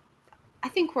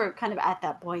think we're kind of at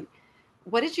that point.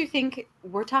 What did you think?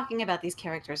 We're talking about these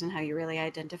characters and how you really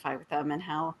identify with them and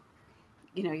how,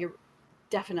 you're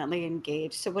definitely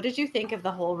engaged. So what did you think of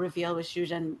the whole reveal with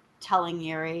Shujin telling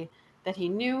Yuri that he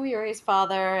knew Yuri's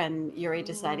father, and Yuri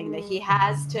deciding that he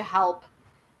has to help,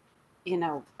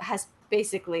 has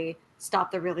basically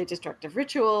stopped the really destructive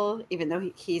ritual, even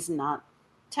though he's not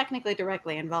technically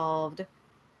directly involved?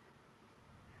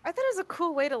 I thought it was a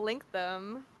cool way to link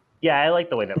them. Yeah, I like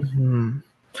the way that.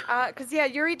 Because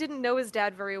Yuri didn't know his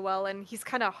dad very well, and he's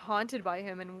kind of haunted by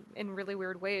him in really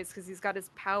weird ways because he's got his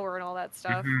power and all that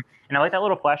stuff. And I like that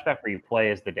little flashback where you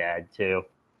play as the dad too.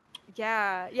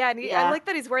 Yeah, and I like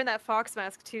that he's wearing that fox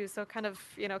mask too. So kind of,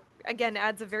 again,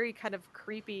 adds a very kind of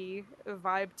creepy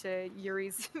vibe to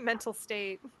Yuri's mental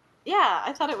state. Yeah,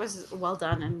 I thought it was well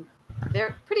done, and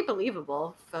they're pretty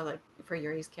believable for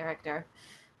Yuri's character.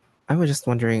 I was just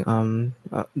wondering,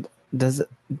 does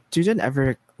Shujin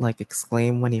ever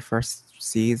exclaim when he first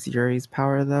sees Yuri's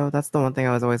power though? That's the one thing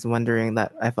I was always wondering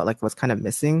that I felt like was kind of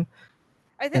missing.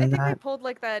 I think they pulled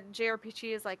that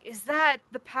JRPG is is that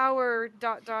the power ...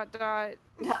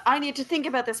 I need to think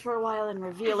about this for a while and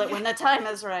reveal it when the time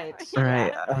is right.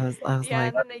 Right. I was and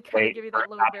then they kind of give you that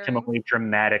low optimally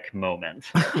dramatic moment.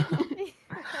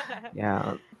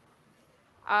 Yeah.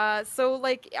 So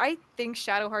I think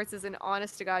Shadow Hearts is an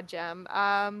honest to God gem.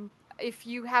 If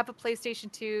you have a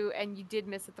PlayStation 2 and you did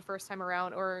miss it the first time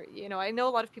around, or I know a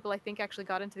lot of people I think actually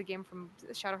got into the game from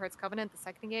Shadow Hearts Covenant, the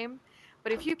second game.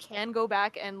 But if you can go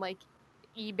back and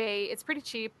eBay, it's pretty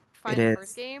cheap. Find the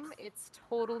first game, it's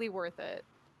totally worth it.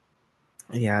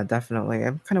 Yeah, definitely.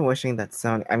 I'm kind of wishing that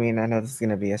Sony. I mean, I know this is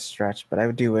gonna be a stretch, but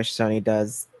I do wish Sony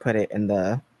does put it in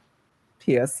the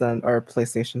PSN or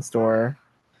PlayStation Store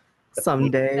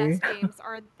someday. The best games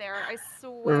aren't there, I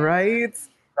swear. Right.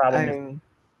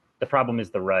 The problem is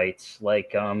the rights. Right.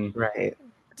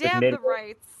 Damn the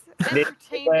rights. Entertainment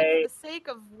for the sake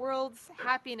of world's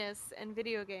happiness and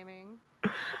video gaming.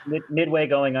 Midway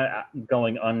going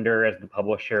under as the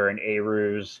publisher, and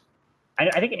Aerus.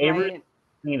 I think Aerus.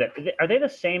 Are they the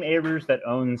same Aerus that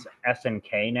owns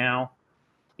SNK now?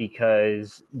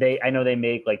 Because I know they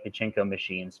make the Pachinko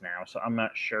machines now, so I'm not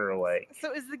sure.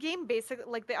 So is the game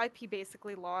basically the IP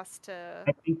basically lost to?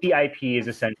 I think the IP is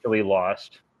essentially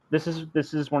lost. this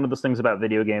is one of those things about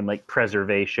video game like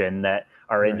preservation that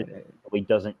our industry really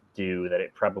doesn't do that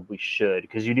it probably should,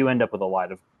 because you do end up with a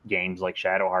lot of games like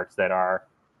Shadow Hearts that are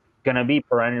going to be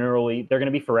they're going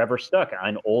to be forever stuck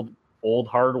on old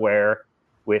hardware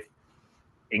with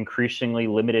increasingly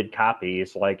limited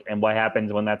copies. Like, and what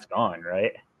happens when that's gone,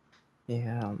 right?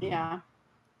 Yeah.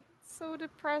 So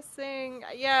depressing.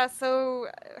 Yeah, so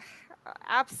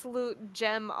absolute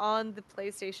gem on the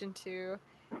PlayStation 2.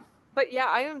 But yeah,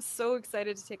 I am so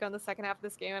excited to take on the second half of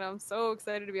this game, and I'm so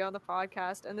excited to be on the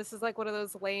podcast. And this is like one of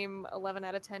those lame 11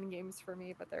 out of 10 games for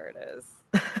me, but there it is.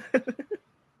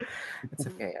 It's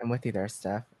okay. I'm with you there,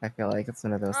 Steph. I feel like it's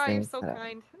one of those things. You're so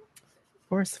kind.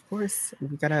 Of course. We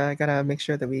gotta make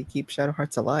sure that we keep Shadow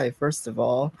Hearts alive, first of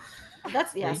all.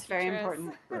 That's very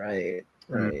important. Right.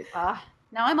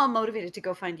 Now I'm all motivated to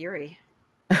go find Yuri.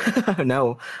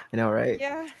 No, I know, right?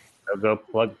 Yeah. I'm gonna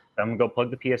go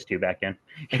plug the PS2 back in.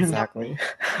 Exactly.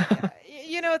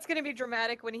 You know, it's gonna be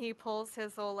dramatic when he pulls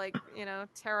his whole, like, you know,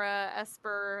 Terra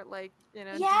Esper, like, you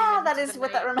know. Yeah, that is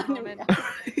what that reminded me of.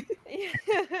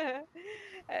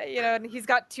 You know, and he's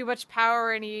got too much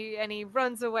power, and he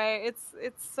runs away. It's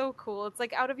so cool. It's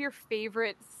like out of your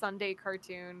favorite Sunday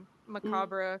cartoon,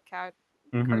 Macabre cat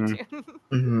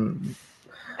cartoon.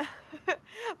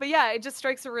 But yeah, it just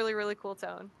strikes a really, really cool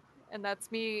tone. And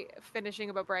that's me finishing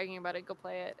about bragging about it. Go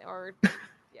play it. Or,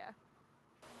 yeah.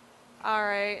 All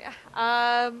right.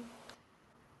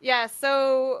 Yeah,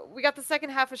 so we got the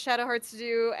second half of Shadow Hearts to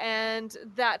do, and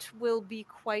that will be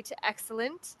quite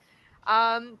excellent.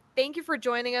 Thank you for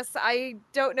joining us. I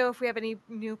don't know if we have any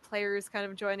new players kind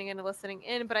of joining in and listening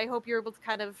in, but I hope you're able to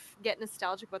kind of get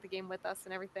nostalgic about the game with us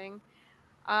and everything.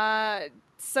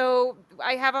 So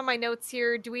I have on my notes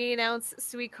here, do we announce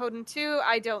Suikoden 2?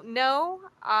 I don't know.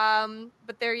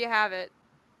 But there you have it.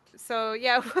 So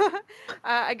yeah,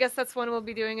 I guess that's one we'll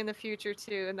be doing in the future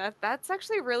too. And that's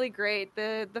actually really great.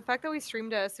 The fact that we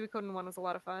streamed a Suikoden 1 was a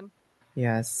lot of fun.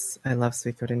 Yes, I love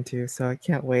Suikoden 2, so I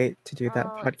can't wait to do that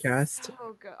podcast.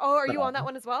 So good. Oh, are you on that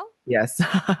one as well? Yes.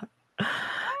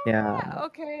 Yeah.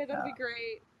 Okay, that'll be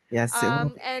great. Yes.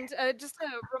 And just a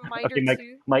reminder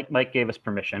too. Mike gave us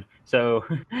permission, so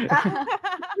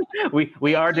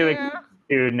we are doing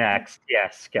next.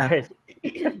 Yes, guys.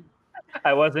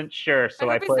 I wasn't sure, so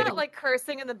I hope he's not like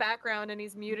cursing in the background and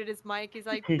he's muted his mic. He's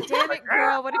like, "Damn it,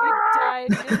 girl! What have you done?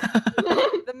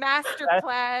 The master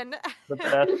plan." The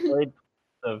best played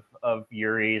of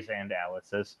Yuri's and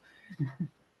Alice's.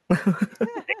 But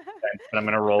I'm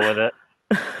gonna roll with it.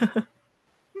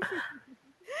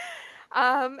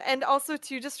 And also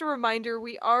too, just a reminder,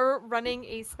 we are running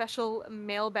a special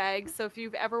mailbag. So if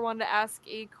you've ever wanted to ask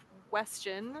a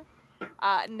question,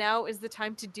 now is the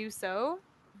time to do so.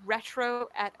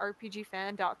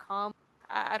 retro@rpgfan.com.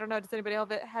 I don't know. Does anybody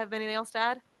have anything else to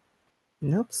add?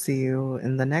 Nope. See you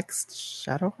in the next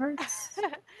Shadow Hearts.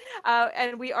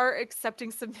 And we are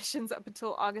accepting submissions up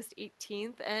until August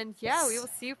 18th. And yeah, we will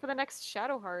see you for the next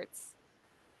Shadow Hearts.